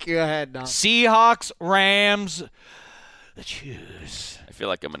 Just shake your head now. Seahawks, Rams. The choose. I feel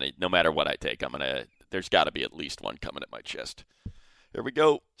like no matter what I take, there's got to be at least one coming at my chest. Here we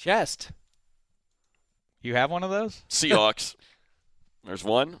go. Chest. You have one of those? Seahawks. There's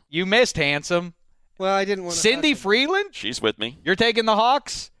one. You missed, Handsome. Well, I didn't want to. Cindy Freeland? She's with me. You're taking the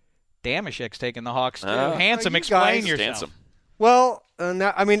Hawks? Damashek's taking the Hawks, too. Handsome, explain yourself. Handsome. Well,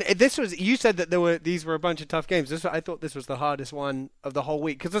 you said that these were a bunch of tough games. I thought this was the hardest one of the whole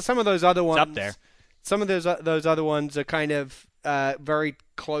week because some of those other ones. It's up there. Some of those other ones are kind of very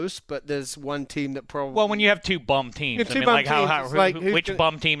close, but there's one team that probably. Well, when you have two bum teams, which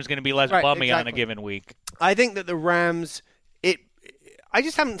bum team is going to be less bummy on a given week? I think that the Rams. I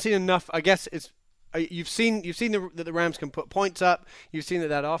just haven't seen enough. I guess you've seen that the Rams can put points up. You've seen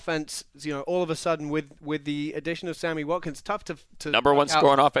that offense. All of a sudden with the addition of Sammy Watkins, it's tough to number one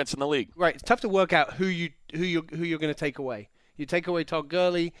scoring offense in the league. Right, it's tough to work out who you're going to take away. You take away Todd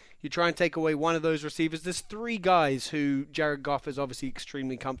Gurley, you try and take away one of those receivers. There's three guys who Jared Goff is obviously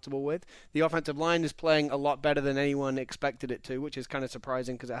extremely comfortable with. The offensive line is playing a lot better than anyone expected it to, which is kind of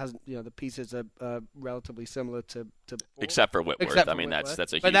surprising because it hasn't. The pieces are relatively similar to except for Whitworth. Whitworth.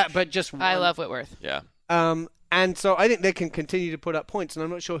 That's a huge. But just one. I love Whitworth. Yeah. And so I think they can continue to put up points, and I'm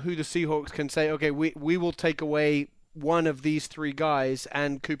not sure who the Seahawks can say, okay, we will take away one of these three guys,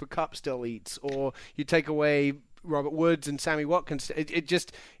 and Cooper Kupp still eats, or you take away Robert Woods and Sammy Watkins.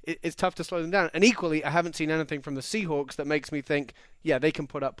 It's tough to slow them down. And equally, I haven't seen anything from the Seahawks that makes me think, yeah, they can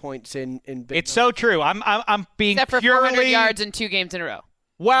put up points in big. It's so true. I'm being except for purely 400 yards in 2 games in a row.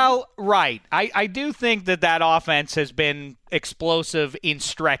 Well, right. I do think that offense has been explosive in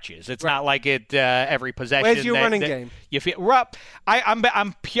stretches. It's not like it every possession. Where's your running game? You feel rough.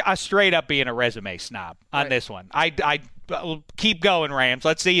 I'm straight up being a resume snob on this one. I keep going, Rams.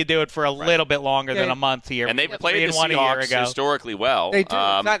 Let's see you do it for a little bit longer than a month here. And they've played the Seahawks historically well. They do,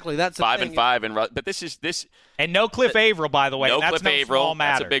 exactly. That's the 5-5, but this. And no Cliff Averill, by the way. No that's Cliff no Averill. Small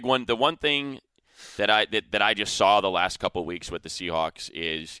matter. That's a big one. The one thing that I just saw the last couple of weeks with the Seahawks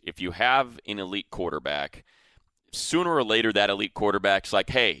is if you have an elite quarterback, sooner or later that elite quarterback's like,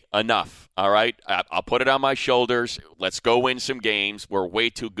 hey, enough, all right? I'll put it on my shoulders. Let's go win some games. We're way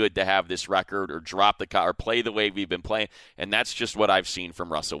too good to have this record or drop the or play the way we've been playing. And that's just what I've seen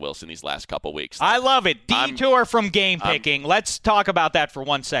from Russell Wilson these last couple weeks. I love it. Detour from game picking. Let's talk about that for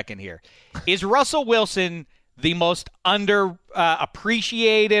 1 second here. Is Russell Wilson the most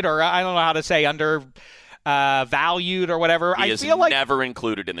appreciated, or I don't know how to say, valued or whatever? He is never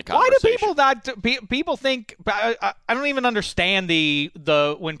included in the conversation. Why do people not? People think I don't even understand the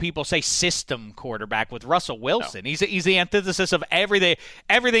when people say system quarterback with Russell Wilson. No. He's the antithesis of everything.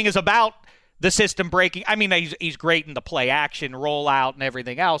 Everything is about the system breaking. I mean, he's great in the play action, rollout, and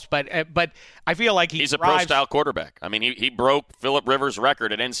everything else. But I feel like he's a pro-style quarterback. I mean, he broke Phillip Rivers'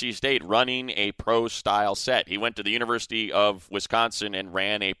 record at NC State running a pro-style set. He went to the University of Wisconsin and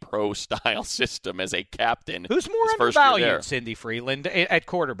ran a pro-style system as a captain. Who's more undervalued, Cindy Freeland, at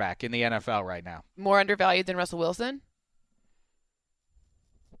quarterback in the NFL right now? More undervalued than Russell Wilson?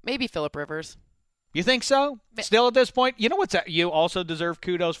 Maybe Phillip Rivers. You think so? Still at this point? You know what's you also deserve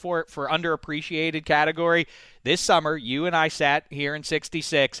kudos for underappreciated category? This summer, you and I sat here in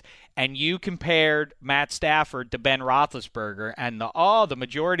 66, and you compared Matt Stafford to Ben Roethlisberger, and the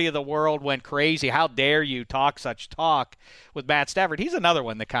majority of the world went crazy. How dare you talk such talk with Matt Stafford? He's another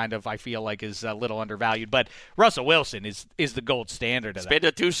one that kind of, I feel like, is a little undervalued. But Russell Wilson is the gold standard of that. He's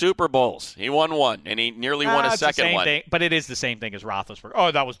been to 2 Super Bowls. He won one, and he nearly won a second one. But it is the same thing as Roethlisberger.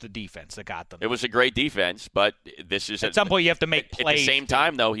 Oh, that was the defense that got them. It was a great defense, but this is at some point you have to make plays. At the same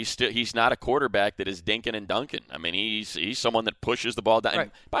time, though, he's not a quarterback that is dinking and dunking. I mean, he's someone that pushes the ball down. Right.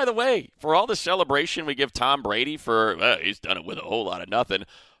 And by the way, for all the celebration we give Tom Brady for he's done it with a whole lot of nothing.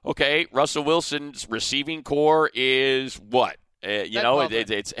 Okay, Russell Wilson's receiving core is what?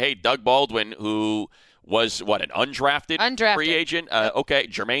 It's Doug Baldwin, who was an undrafted free agent. Okay,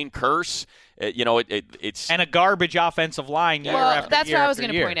 Jermaine Kearse. It's and a garbage offensive line. That's what I was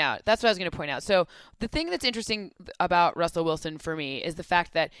going to point out. That's what I was going to point out. So the thing that's interesting about Russell Wilson for me is the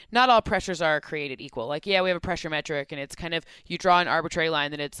fact that not all pressures are created equal. Like, yeah, we have a pressure metric, and it's kind of you draw an arbitrary line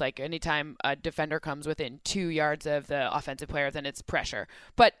that it's like anytime a defender comes within 2 yards of the offensive player, then it's pressure.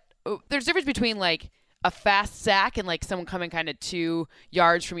 But there's a difference between like a fast sack and like someone coming kind of 2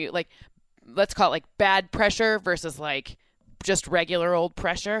 yards from you. Like, let's call it like bad pressure versus like just regular old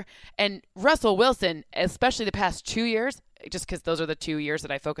pressure. And Russell Wilson, especially the past 2 years, just because those are the 2 years that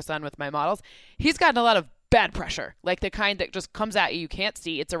I focus on with my models, he's gotten a lot of bad pressure, like the kind that just comes at you can't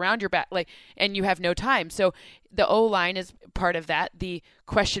see. It's around your back, and you have no time. So the O-line is part of that. The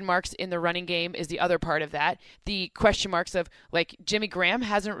question marks in the running game is the other part of that. The question marks of, like, Jimmy Graham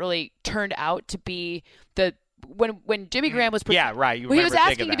hasn't really turned out to be the when Jimmy Graham was he was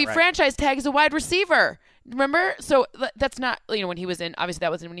asking to be franchise tagged as a wide receiver. Remember? So that's not, when he was in, obviously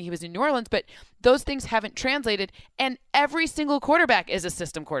that wasn't when he was in New Orleans, but those things haven't translated, and every single quarterback is a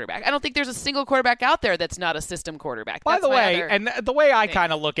system quarterback. I don't think there's a single quarterback out there that's not a system quarterback. By the way, and the way I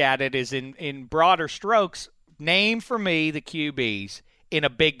kind of look at it is in broader strokes, name for me the QBs in a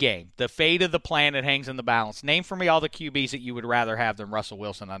big game. The fate of the planet hangs in the balance. Name for me all the QBs that you would rather have than Russell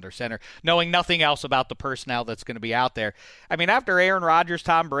Wilson under center, knowing nothing else about the personnel that's going to be out there. I mean, after Aaron Rodgers,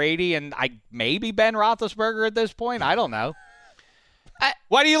 Tom Brady, and maybe Ben Roethlisberger at this point, I don't know.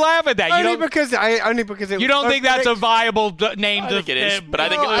 Why do you laugh at that? Only because you don't think that's a viable name? I think it is, but I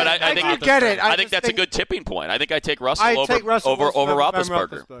think you get it. I think that's a good tipping point. I think I take Russell over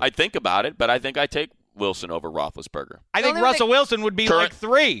Roethlisberger. I think about it, but I think I take Wilson over Roethlisberger. I think Russell Wilson would be like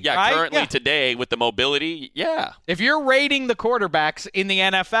 3. Yeah, right? Currently today with the mobility, yeah. If you're rating the quarterbacks in the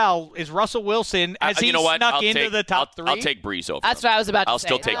NFL, is Russell Wilson, has he snuck into the top 3? I'll take Breeze over. That's what I was about to say. I'll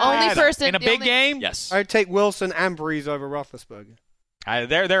still take only person in a big game. Yes, I'd take Wilson and Breeze over Roethlisberger.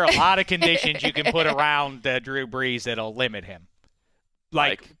 There are a lot of conditions you can put around Drew Brees that'll limit him,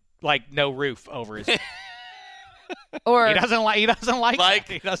 like no roof over his head. Or he doesn't like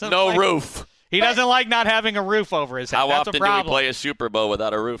no roof. He doesn't like not having a roof over his head. How That's often a problem. do we play a Super Bowl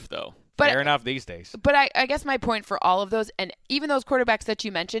without a roof, though? Fair enough these days. But I guess my point for all of those, and even those quarterbacks that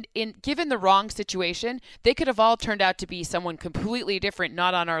you mentioned, given the wrong situation, they could have all turned out to be someone completely different,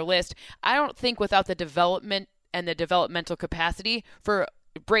 not on our list. I don't think without the development and the developmental capacity for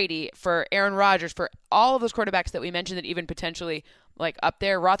Brady, for Aaron Rodgers, for all of those quarterbacks that we mentioned that even potentially like up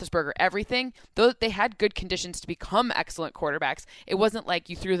there, Roethlisberger, everything, they had good conditions to become excellent quarterbacks. It wasn't like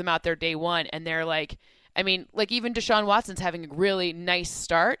you threw them out there day one and they're like, I mean, like even Deshaun Watson's having a really nice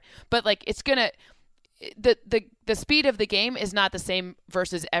start, but like it's going to the speed of the game is not the same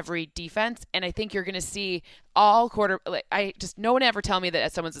versus every defense, and I think you're going to see all no one ever tell me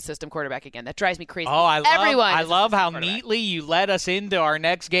that someone's a system quarterback again. That drives me crazy. Oh, I love how neatly you led us into our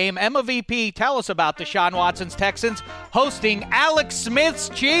next game. Emma VP, tell us about Deshaun Watson's Texans hosting Alex Smith's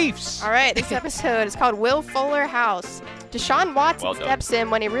Chiefs. All right, this episode is called Will Fuller House. Deshaun Watson steps in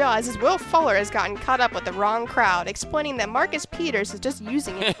when he realizes Will Fuller has gotten caught up with the wrong crowd, explaining that Marcus Peters is just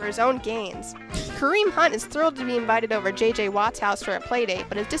using it for his own gains. Kareem Hunt is thrilled to be invited over J.J. Watt's house for a playdate,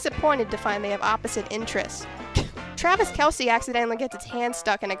 but is disappointed to find they have opposite interests. Travis Kelce accidentally gets his hand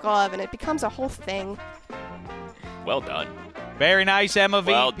stuck in a glove, and it becomes a whole thing. Well done. Very nice, Emma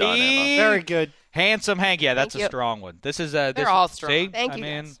VP. Well done, Emma. Very good. Handsome Hank. Yeah, that's Thank a you. strong one. This is They're all strong. See? Thank you, I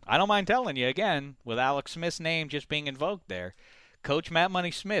mean, guys. I don't mind telling you again, with Alex Smith's name just being invoked there. Coach Matt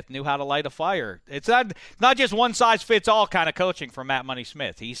Money Smith knew how to light a fire. It's not just one size fits all kind of coaching from Matt Money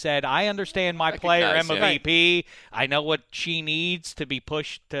Smith. He said, I understand my player, Emma VP. I know what she needs to be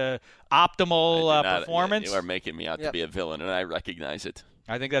pushed to optimal performance. You are making me out to be a villain, and I recognize it.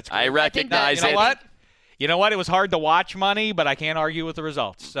 I think that's great. I recognize You it. know what? You know what? It was hard to watch Money, but I can't argue with the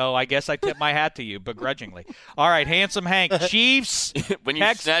results. So I guess I tip my hat to you begrudgingly. All right, Handsome Hank. Chiefs. When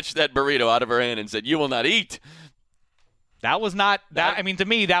you snatched that burrito out of her hand and said, "You will not eat." That was not that. I mean, to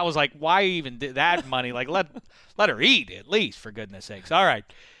me, that was like, why even did that Money? Like, let her eat at least, for goodness sakes. All right,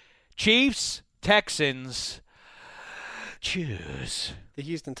 Chiefs, Texans. Choose. The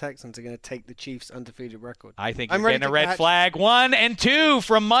Houston Texans are going to take the Chiefs' undefeated record. I think I'm you're getting a red flag. 1 and 2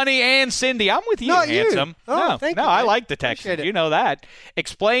 from Money and Cindy. I'm with you, Not you. Handsome. Oh, thank you, I man. like the Appreciate Texans. it. You know that.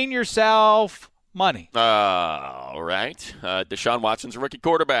 Explain yourself. Money. All right. Deshaun Watson's a rookie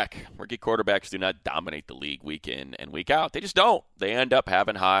quarterback. Rookie quarterbacks do not dominate the league week in and week out. They just don't. They end up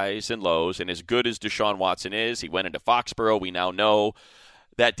having highs and lows. And as good as Deshaun Watson is, he went into Foxborough. We now know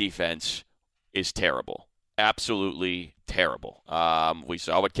that defense is terrible. Absolutely terrible. We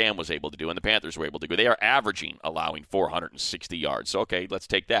saw what Cam was able to do and the Panthers were able to do. They are averaging allowing 460 yards. So, okay, let's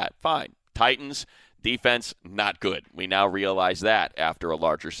take that. Fine. Titans, defense, not good. We now realize that after a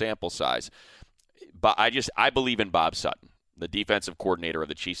larger sample size. But I believe in Bob Sutton, the defensive coordinator of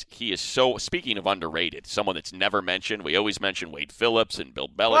the Chiefs. He is so, speaking of underrated, someone that's never mentioned. We always mention Wade Phillips and Bill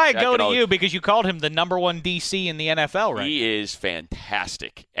Belichick. Well, I go to you because you called him the number one DC in the NFL, right? He is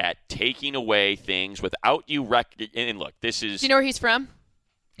fantastic at taking away things without you and look, this is. Do you know where he's from?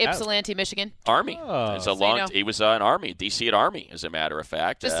 Ypsilanti, Michigan. Army. Oh. It's a long. He was an Army, DC at Army, as a matter of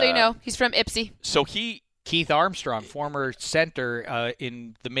fact. Just so you know, he's from Ypsi. So Keith Armstrong, former center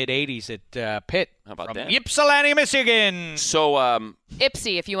in the mid-'80s at Pitt. How about from that? Ypsilanti, Michigan. So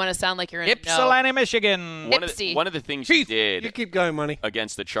Ypsi, if you want to sound like you're in Ypsilanti, Michigan. one of the things he did You keep going, Money.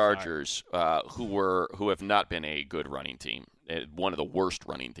 against the Chargers, who have not been a good running team, one of the worst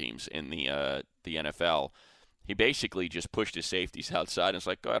running teams in the NFL. He basically just pushed his safeties outside and was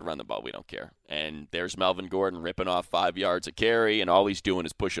like, go ahead, run the ball. We don't care. And there's Melvin Gordon ripping off 5 yards a carry, and all he's doing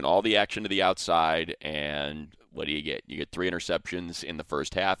is pushing all the action to the outside. And what do you get? You get 3 interceptions in the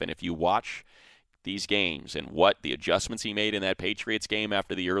first half. And if you watch these games and what the adjustments he made in that Patriots game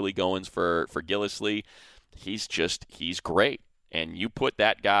after the early goings for Gillislee, he's great. And you put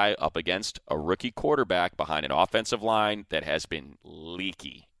that guy up against a rookie quarterback behind an offensive line that has been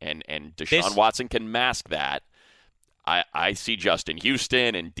leaky. And Deshaun Watson can mask that. I see Justin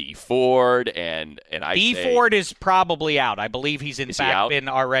Houston and Dee Ford and Dee Ford is probably out. I believe he's in fact been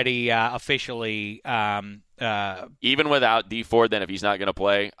already officially. Even without Dee Ford, then if he's not going to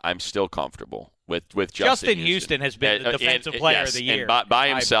play, I'm still comfortable with Justin Houston has been the defensive player of the year. And by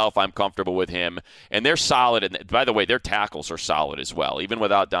himself, I'm comfortable with him. And they're solid. And by the way, their tackles are solid as well. Even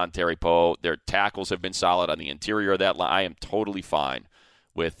without Dontari Poe, their tackles have been solid on the interior of that line. I am totally fine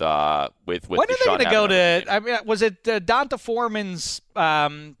with when are they going to go to? I mean, was it Donta Foreman's?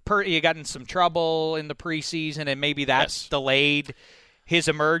 You got in some trouble in the preseason, and maybe that's delayed his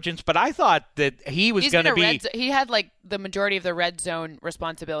emergence. But I thought that he was going to be. He had like the majority of the red zone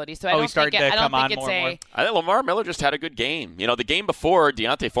responsibility, so I don't think it's I think Lamar Miller just had a good game. You know, the game before,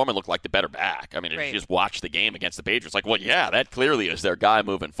 Deontay Foreman looked like the better back. I mean, if you just watch the game against the Patriots, like, well, yeah, that clearly is their guy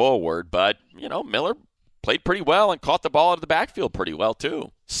moving forward. But you know, Miller played pretty well and caught the ball out of the backfield pretty well,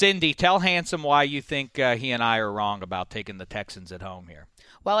 too. Cindy, tell Handsome why you think he and I are wrong about taking the Texans at home here.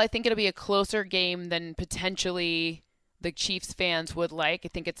 Well, I think it'll be a closer game than potentially the Chiefs fans would like. I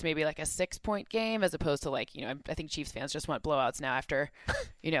think it's maybe like a 6-point game as opposed to like, you know, I think Chiefs fans just want blowouts now after,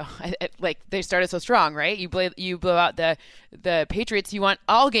 you know, like they started so strong, right? You blow out the Patriots, you want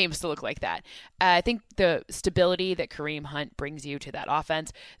all games to look like that. I think the stability that Kareem Hunt brings you to that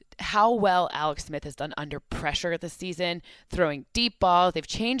offense, how well Alex Smith has done under pressure this season, throwing deep balls. They've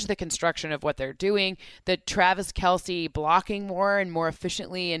changed the construction of what they're doing. The Travis Kelce blocking more and more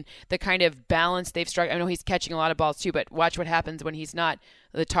efficiently, and the kind of balance they've struck. I know he's catching a lot of balls too, but watch what happens when he's not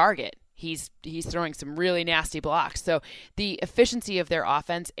the target. He's throwing some really nasty blocks. So the efficiency of their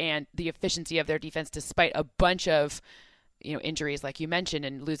offense and the efficiency of their defense, despite a bunch of injuries like you mentioned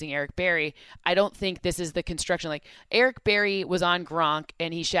and losing Eric Berry, I don't think this is the construction. Like Eric Berry was on Gronk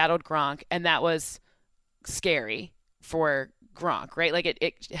and he shadowed Gronk, and that was scary for Gronk, right? Like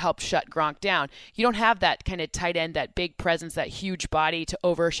it helped shut Gronk down. You don't have that kind of tight end, that big presence, that huge body to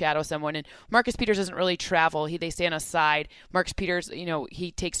overshadow someone. And Marcus Peters doesn't really travel. They stay on a side. Marcus Peters,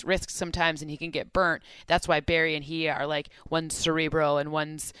 he takes risks sometimes and he can get burnt. That's why Berry and he are like one's cerebral and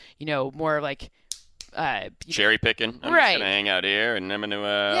one's, more like cherry picking. I'm right. just gonna hang out here, and I'm gonna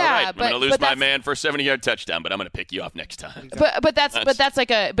I'm gonna lose my man for a 70-yard touchdown, but I'm gonna pick you off next time. But that's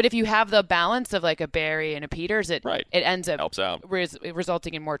but if you have the balance of like a Berry and a Peters, it ends up helps out,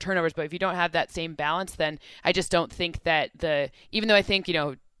 resulting in more turnovers. But if you don't have that same balance, then I just don't think that even though I think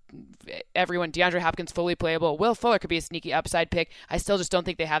everyone, DeAndre Hopkins fully playable, Will Fuller could be a sneaky upside pick, I still just don't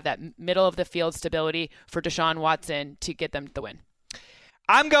think they have that middle of the field stability for Deshaun Watson to get them the win.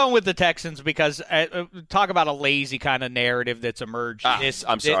 I'm going with the Texans because talk about a lazy kind of narrative that's emerged this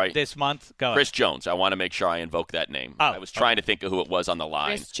month. Go ahead. Chris Jones. I want to make sure I invoke that name. I was trying to think of who it was on the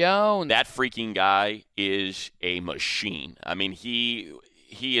line. Chris Jones. That freaking guy is a machine. I mean, he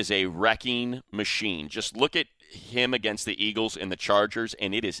is a wrecking machine. Just look at him against the Eagles and the Chargers,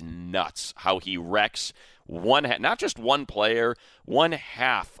 and it is nuts how he wrecks not just one player, one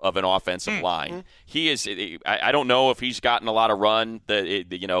half of an offensive line. He is. I don't know if he's gotten a lot of run,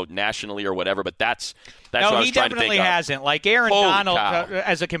 nationally or whatever, but that's what I was trying to think of. No, he definitely hasn't. Like Aaron Donald,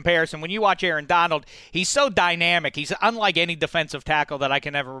 as a comparison, when you watch Aaron Donald, he's so dynamic. He's unlike any defensive tackle that I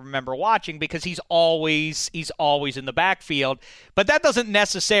can ever remember watching because he's always in the backfield. But that doesn't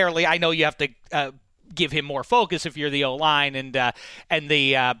necessarily. I know you have to. Give him more focus if you're the O-line and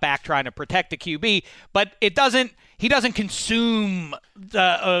the back trying to protect the QB, but it doesn't. He doesn't consume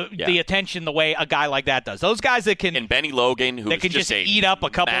the attention the way a guy like that does. Those guys that can and Benny Logan, who can just eat up a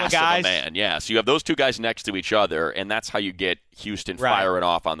couple of guys. Man, yeah. So you have those two guys next to each other, and that's how you get Houston firing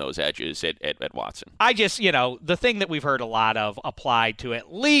off on those edges at Watson. I just, the thing that we've heard a lot of applied to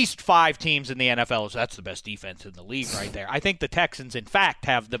at least 5 teams in the NFL is that's the best defense in the league right there. I think the Texans, in fact,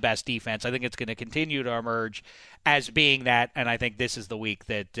 have the best defense. I think it's going to continue to emerge as being that, and I think this is the week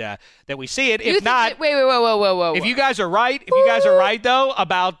that we see it. If not, whoa. If you guys are right, though,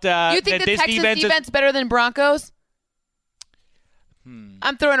 about you think the Texans defense better than Broncos?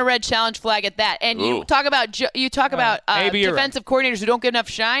 I'm throwing a red challenge flag at that. And you talk about defensive coordinators who don't get enough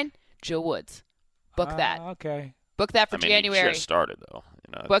shine. Joe Woods, book that. Okay, book that for January. He just started though.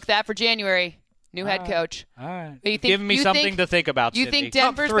 Book that for January. New head coach. All right, give me something to think about. You think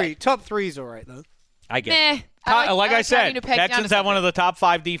Denver's top three's all right though? I guess. Like I said, Texans have one of the top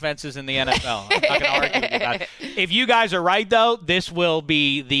 5 defenses in the NFL. I'm not going to argue with that. If you guys are right, though, this will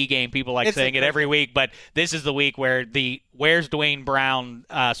be the game. People saying it every week, but this is the week where the Where's Dwayne Brown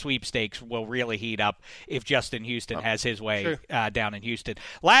sweepstakes will really heat up if Justin Houston has his way down in Houston.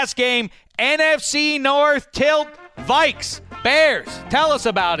 Last game, NFC North tilt, Vikes, Bears. Tell us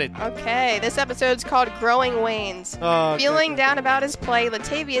about it. Okay, this episode's called Growing Waynes. Feeling down about his play,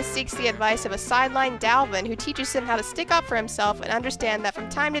 Latavius seeks the advice of a sideline Dalvin who teaches him how to stick up for himself and understand that from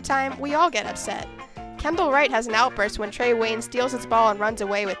time to time, we all get upset. Kendall Wright has an outburst when Trey Wayne steals his ball and runs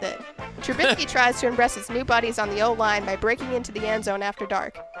away with it. Trubisky tries to impress his new buddies on the O-line by breaking into the end zone after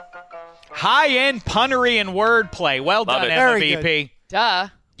dark. High-end punnery and wordplay. Well done, MVP. Duh.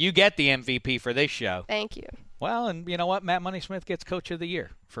 You get the MVP for this show. Thank you. Well, and you know what? Matt Money Smith gets Coach of the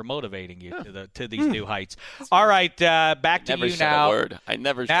Year for motivating you to these new heights. All right, back to you now. I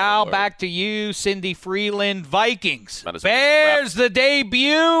never said now a word. Back to you, Cindy Freeland. Vikings. Bears, the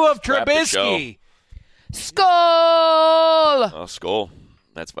debut of Trubisky. Skull! Oh, Skull.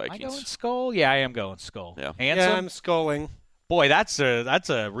 That's Vikings. Am I going Skull? Yeah, I am going Skull. Yeah. Handsome? Yeah, I'm skulling. Boy, that's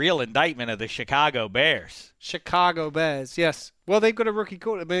a real indictment of the Chicago Bears. Chicago Bears, yes. Well, they've got a rookie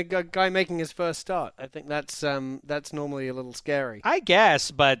quarterback, a guy making his first start. I think that's normally a little scary. I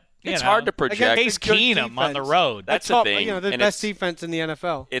guess, but it's hard to project. Case Keenum on the road. That's the thing. The best defense in the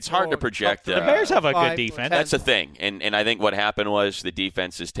NFL. It's hard to project. The Bears have a good defense. That's the thing. And I think what happened was the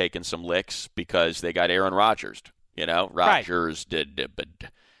defense has taken some licks because they got Aaron Rodgers. Rodgers did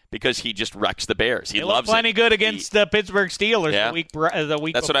because he just wrecks the Bears. He looked loves plenty it. good against the Pittsburgh Steelers the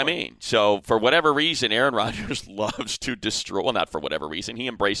week That's before. what I mean. So for whatever reason, Aaron Rodgers loves to destroy. Well, not for whatever reason. He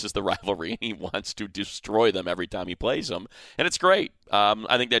embraces the rivalry and he wants to destroy them every time he plays them, and it's great.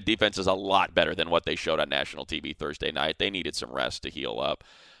 I think that defense is a lot better than what they showed on national TV Thursday night. They needed some rest to heal up.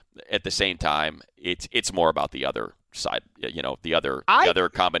 At the same time, it's more about the other side, the other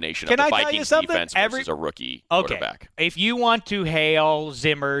combination of the Vikings defense versus a rookie quarterback. If you want to hail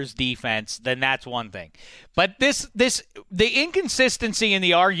Zimmer's defense, then that's one thing. But the inconsistency in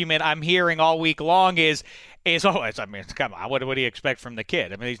the argument I'm hearing all week long is come on, what do you expect from the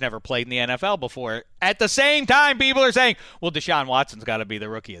kid? I mean, he's never played in the NFL before. At the same time, people are saying, well, Deshaun Watson's got to be the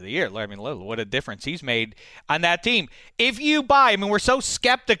rookie of the year. I mean, what a difference he's made on that team. If you buy, we're so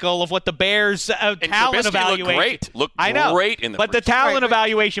skeptical of what the Bears talent evaluation. Looked great in the But the talent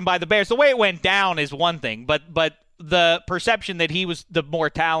evaluation by the Bears, the way it went down is one thing, but the perception that he was the more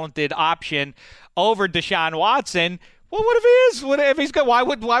talented option over Deshaun Watson. Well, what if he is? What if he's good? Why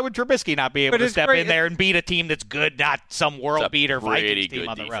would Trubisky not be able to step in there and beat a team that's good, not some world beater Vikings team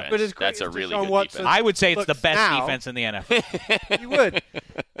on the road? That's a really good defense. I would say it's the best defense in the NFL. You would.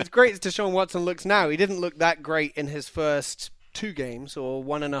 As great as Deshaun Watson looks now, he didn't look that great in his first 2 games or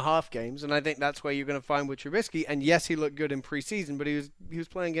 1.5 games, and I think that's where you're going to find with Trubisky. And yes, he looked good in preseason, but he was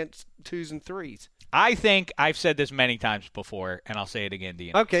playing against 2s and 3s. I think I've said this many times before, and I'll say it again,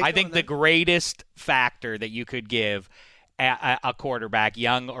 Dean. Okay. I think the greatest factor that you could give a quarterback,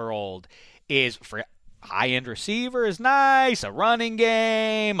 young or old, is for high-end receiver is nice, a running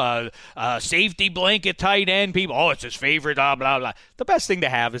game, a safety blanket tight end. People, it's his favorite, blah, blah, blah. The best thing to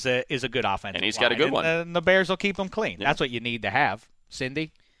have is a good offensive and he's got a good one. And the Bears will keep him clean. Yeah. That's what you need to have.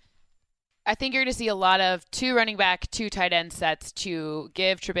 Cindy? I think you're going to see a lot of 2 running back, 2 tight end sets to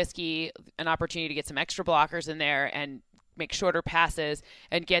give Trubisky an opportunity to get some extra blockers in there and make shorter passes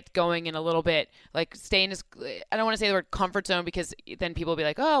and get going in a little bit, like stay in his, I don't want to say the word comfort zone because then people will be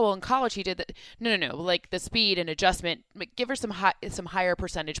like, oh, well, in college he did that. No. Like the speed and adjustment, give her some higher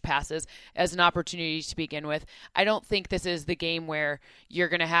percentage passes as an opportunity to begin with. I don't think this is the game where you're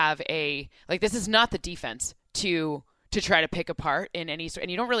going to have this is not the defense to try to pick apart in any sort,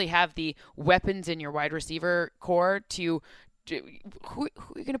 and you don't really have the weapons in your wide receiver core to. Who are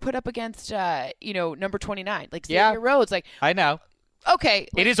you going to put up against, number 29? Like Xavier Rhodes. Like I know. Okay.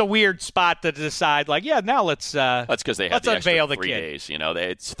 It is a weird spot to decide, now let's that's because they have the unveil extra 3 days.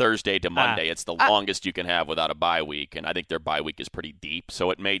 It's Thursday to Monday. It's the longest you can have without a bye week, and I think their bye week is pretty deep, so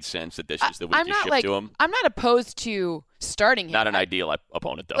it made sense that this is the week you shift to him. I'm not opposed to starting him. Not an ideal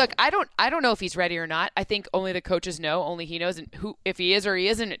opponent, though. Look, I don't know if he's ready or not. I think only the coaches know. Only he knows, and if he is or he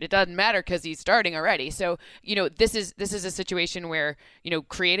isn't, it doesn't matter because he's starting already. So this is a situation where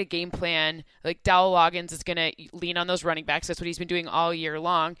create a game plan. Like Dowell Loggins is going to lean on those running backs. That's what he's been doing all year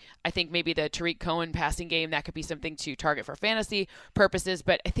long. I think maybe the Tariq Cohen passing game, that could be something to target for fantasy purposes.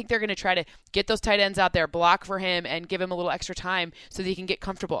 But I think they're going to try to get those tight ends out there, block for him, and give him a little extra time so that he can get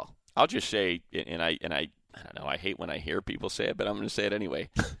comfortable. I'll just say, and I don't know, I hate when I hear people say it, but I'm going to say it anyway.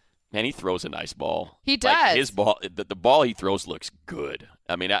 Man, he throws a nice ball. He does. His ball, the ball he throws looks good.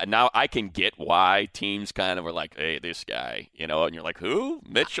 I mean, now I can get why teams kind of are like, hey, this guy, and you're like, who?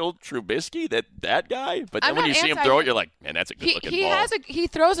 Mitchell Trubisky? That guy? But then when you see him throw it, you're like, man, that's a good-looking ball. He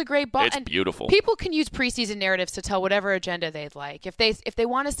throws a great ball. It's beautiful. People can use preseason narratives to tell whatever agenda they'd like. If they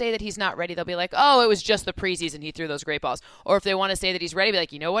want to say that he's not ready, they'll be like, oh, it was just the preseason he threw those great balls. Or if they want to say that he's ready, be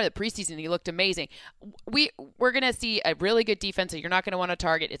like, you know what? The preseason he looked amazing. We're going to see a really good defense that you're not going to want to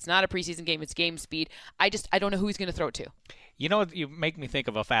target. It's not a preseason game. It's game speed. I don't know who he's going to throw it to. You know what? You make me think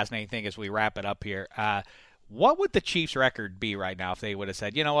of a fascinating thing as we wrap it up here. What would the Chiefs' record be right now if they would have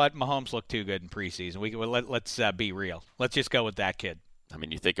said, you know what, Mahomes looked too good in preseason. Let's be real. Let's just go with that kid. I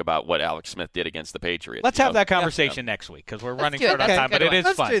mean, you think about what Alex Smith did against the Patriots. Let's have that conversation next week because we're running short on time, but it is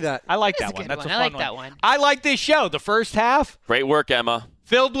fun. Let's do that. I like that one. That's a fun one. I like that one. I like this show. The first half. Great work, Emma.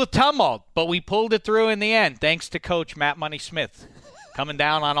 Filled with tumult, but we pulled it through in the end thanks to Coach Matt Money Smith. Coming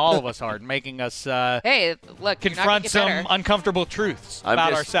down on all of us hard, making us confront some uncomfortable truths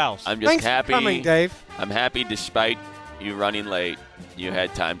about ourselves. I'm just Thanks happy. for coming, Dave. I'm happy despite you running late, you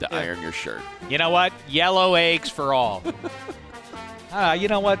had time to iron your shirt. You know what? Yellow eggs for all. You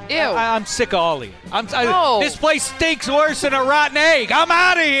know what? Ew. I'm sick of all of you. This place stinks worse than a rotten egg. I'm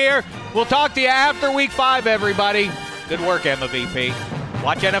out of here. We'll talk to you after week 5, everybody. Good work, Emma VP.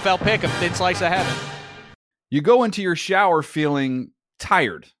 Watch NFL Pick'em, thin slice of heaven. You go into your shower feeling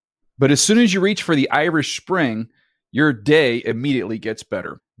tired, but as soon as you reach for the Irish Spring, your day immediately gets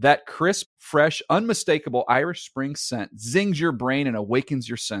better. That crisp, fresh, unmistakable Irish Spring scent zings your brain and awakens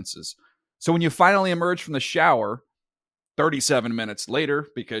your senses. So when you finally emerge from the shower, 37 minutes later,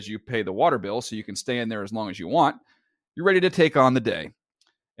 because you pay the water bill so you can stay in there as long as you want, you're ready to take on the day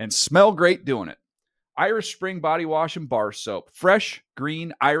and smell great doing it. Irish Spring Body Wash and Bar Soap. Fresh,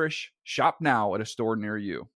 green, Irish. Shop now at a store near you.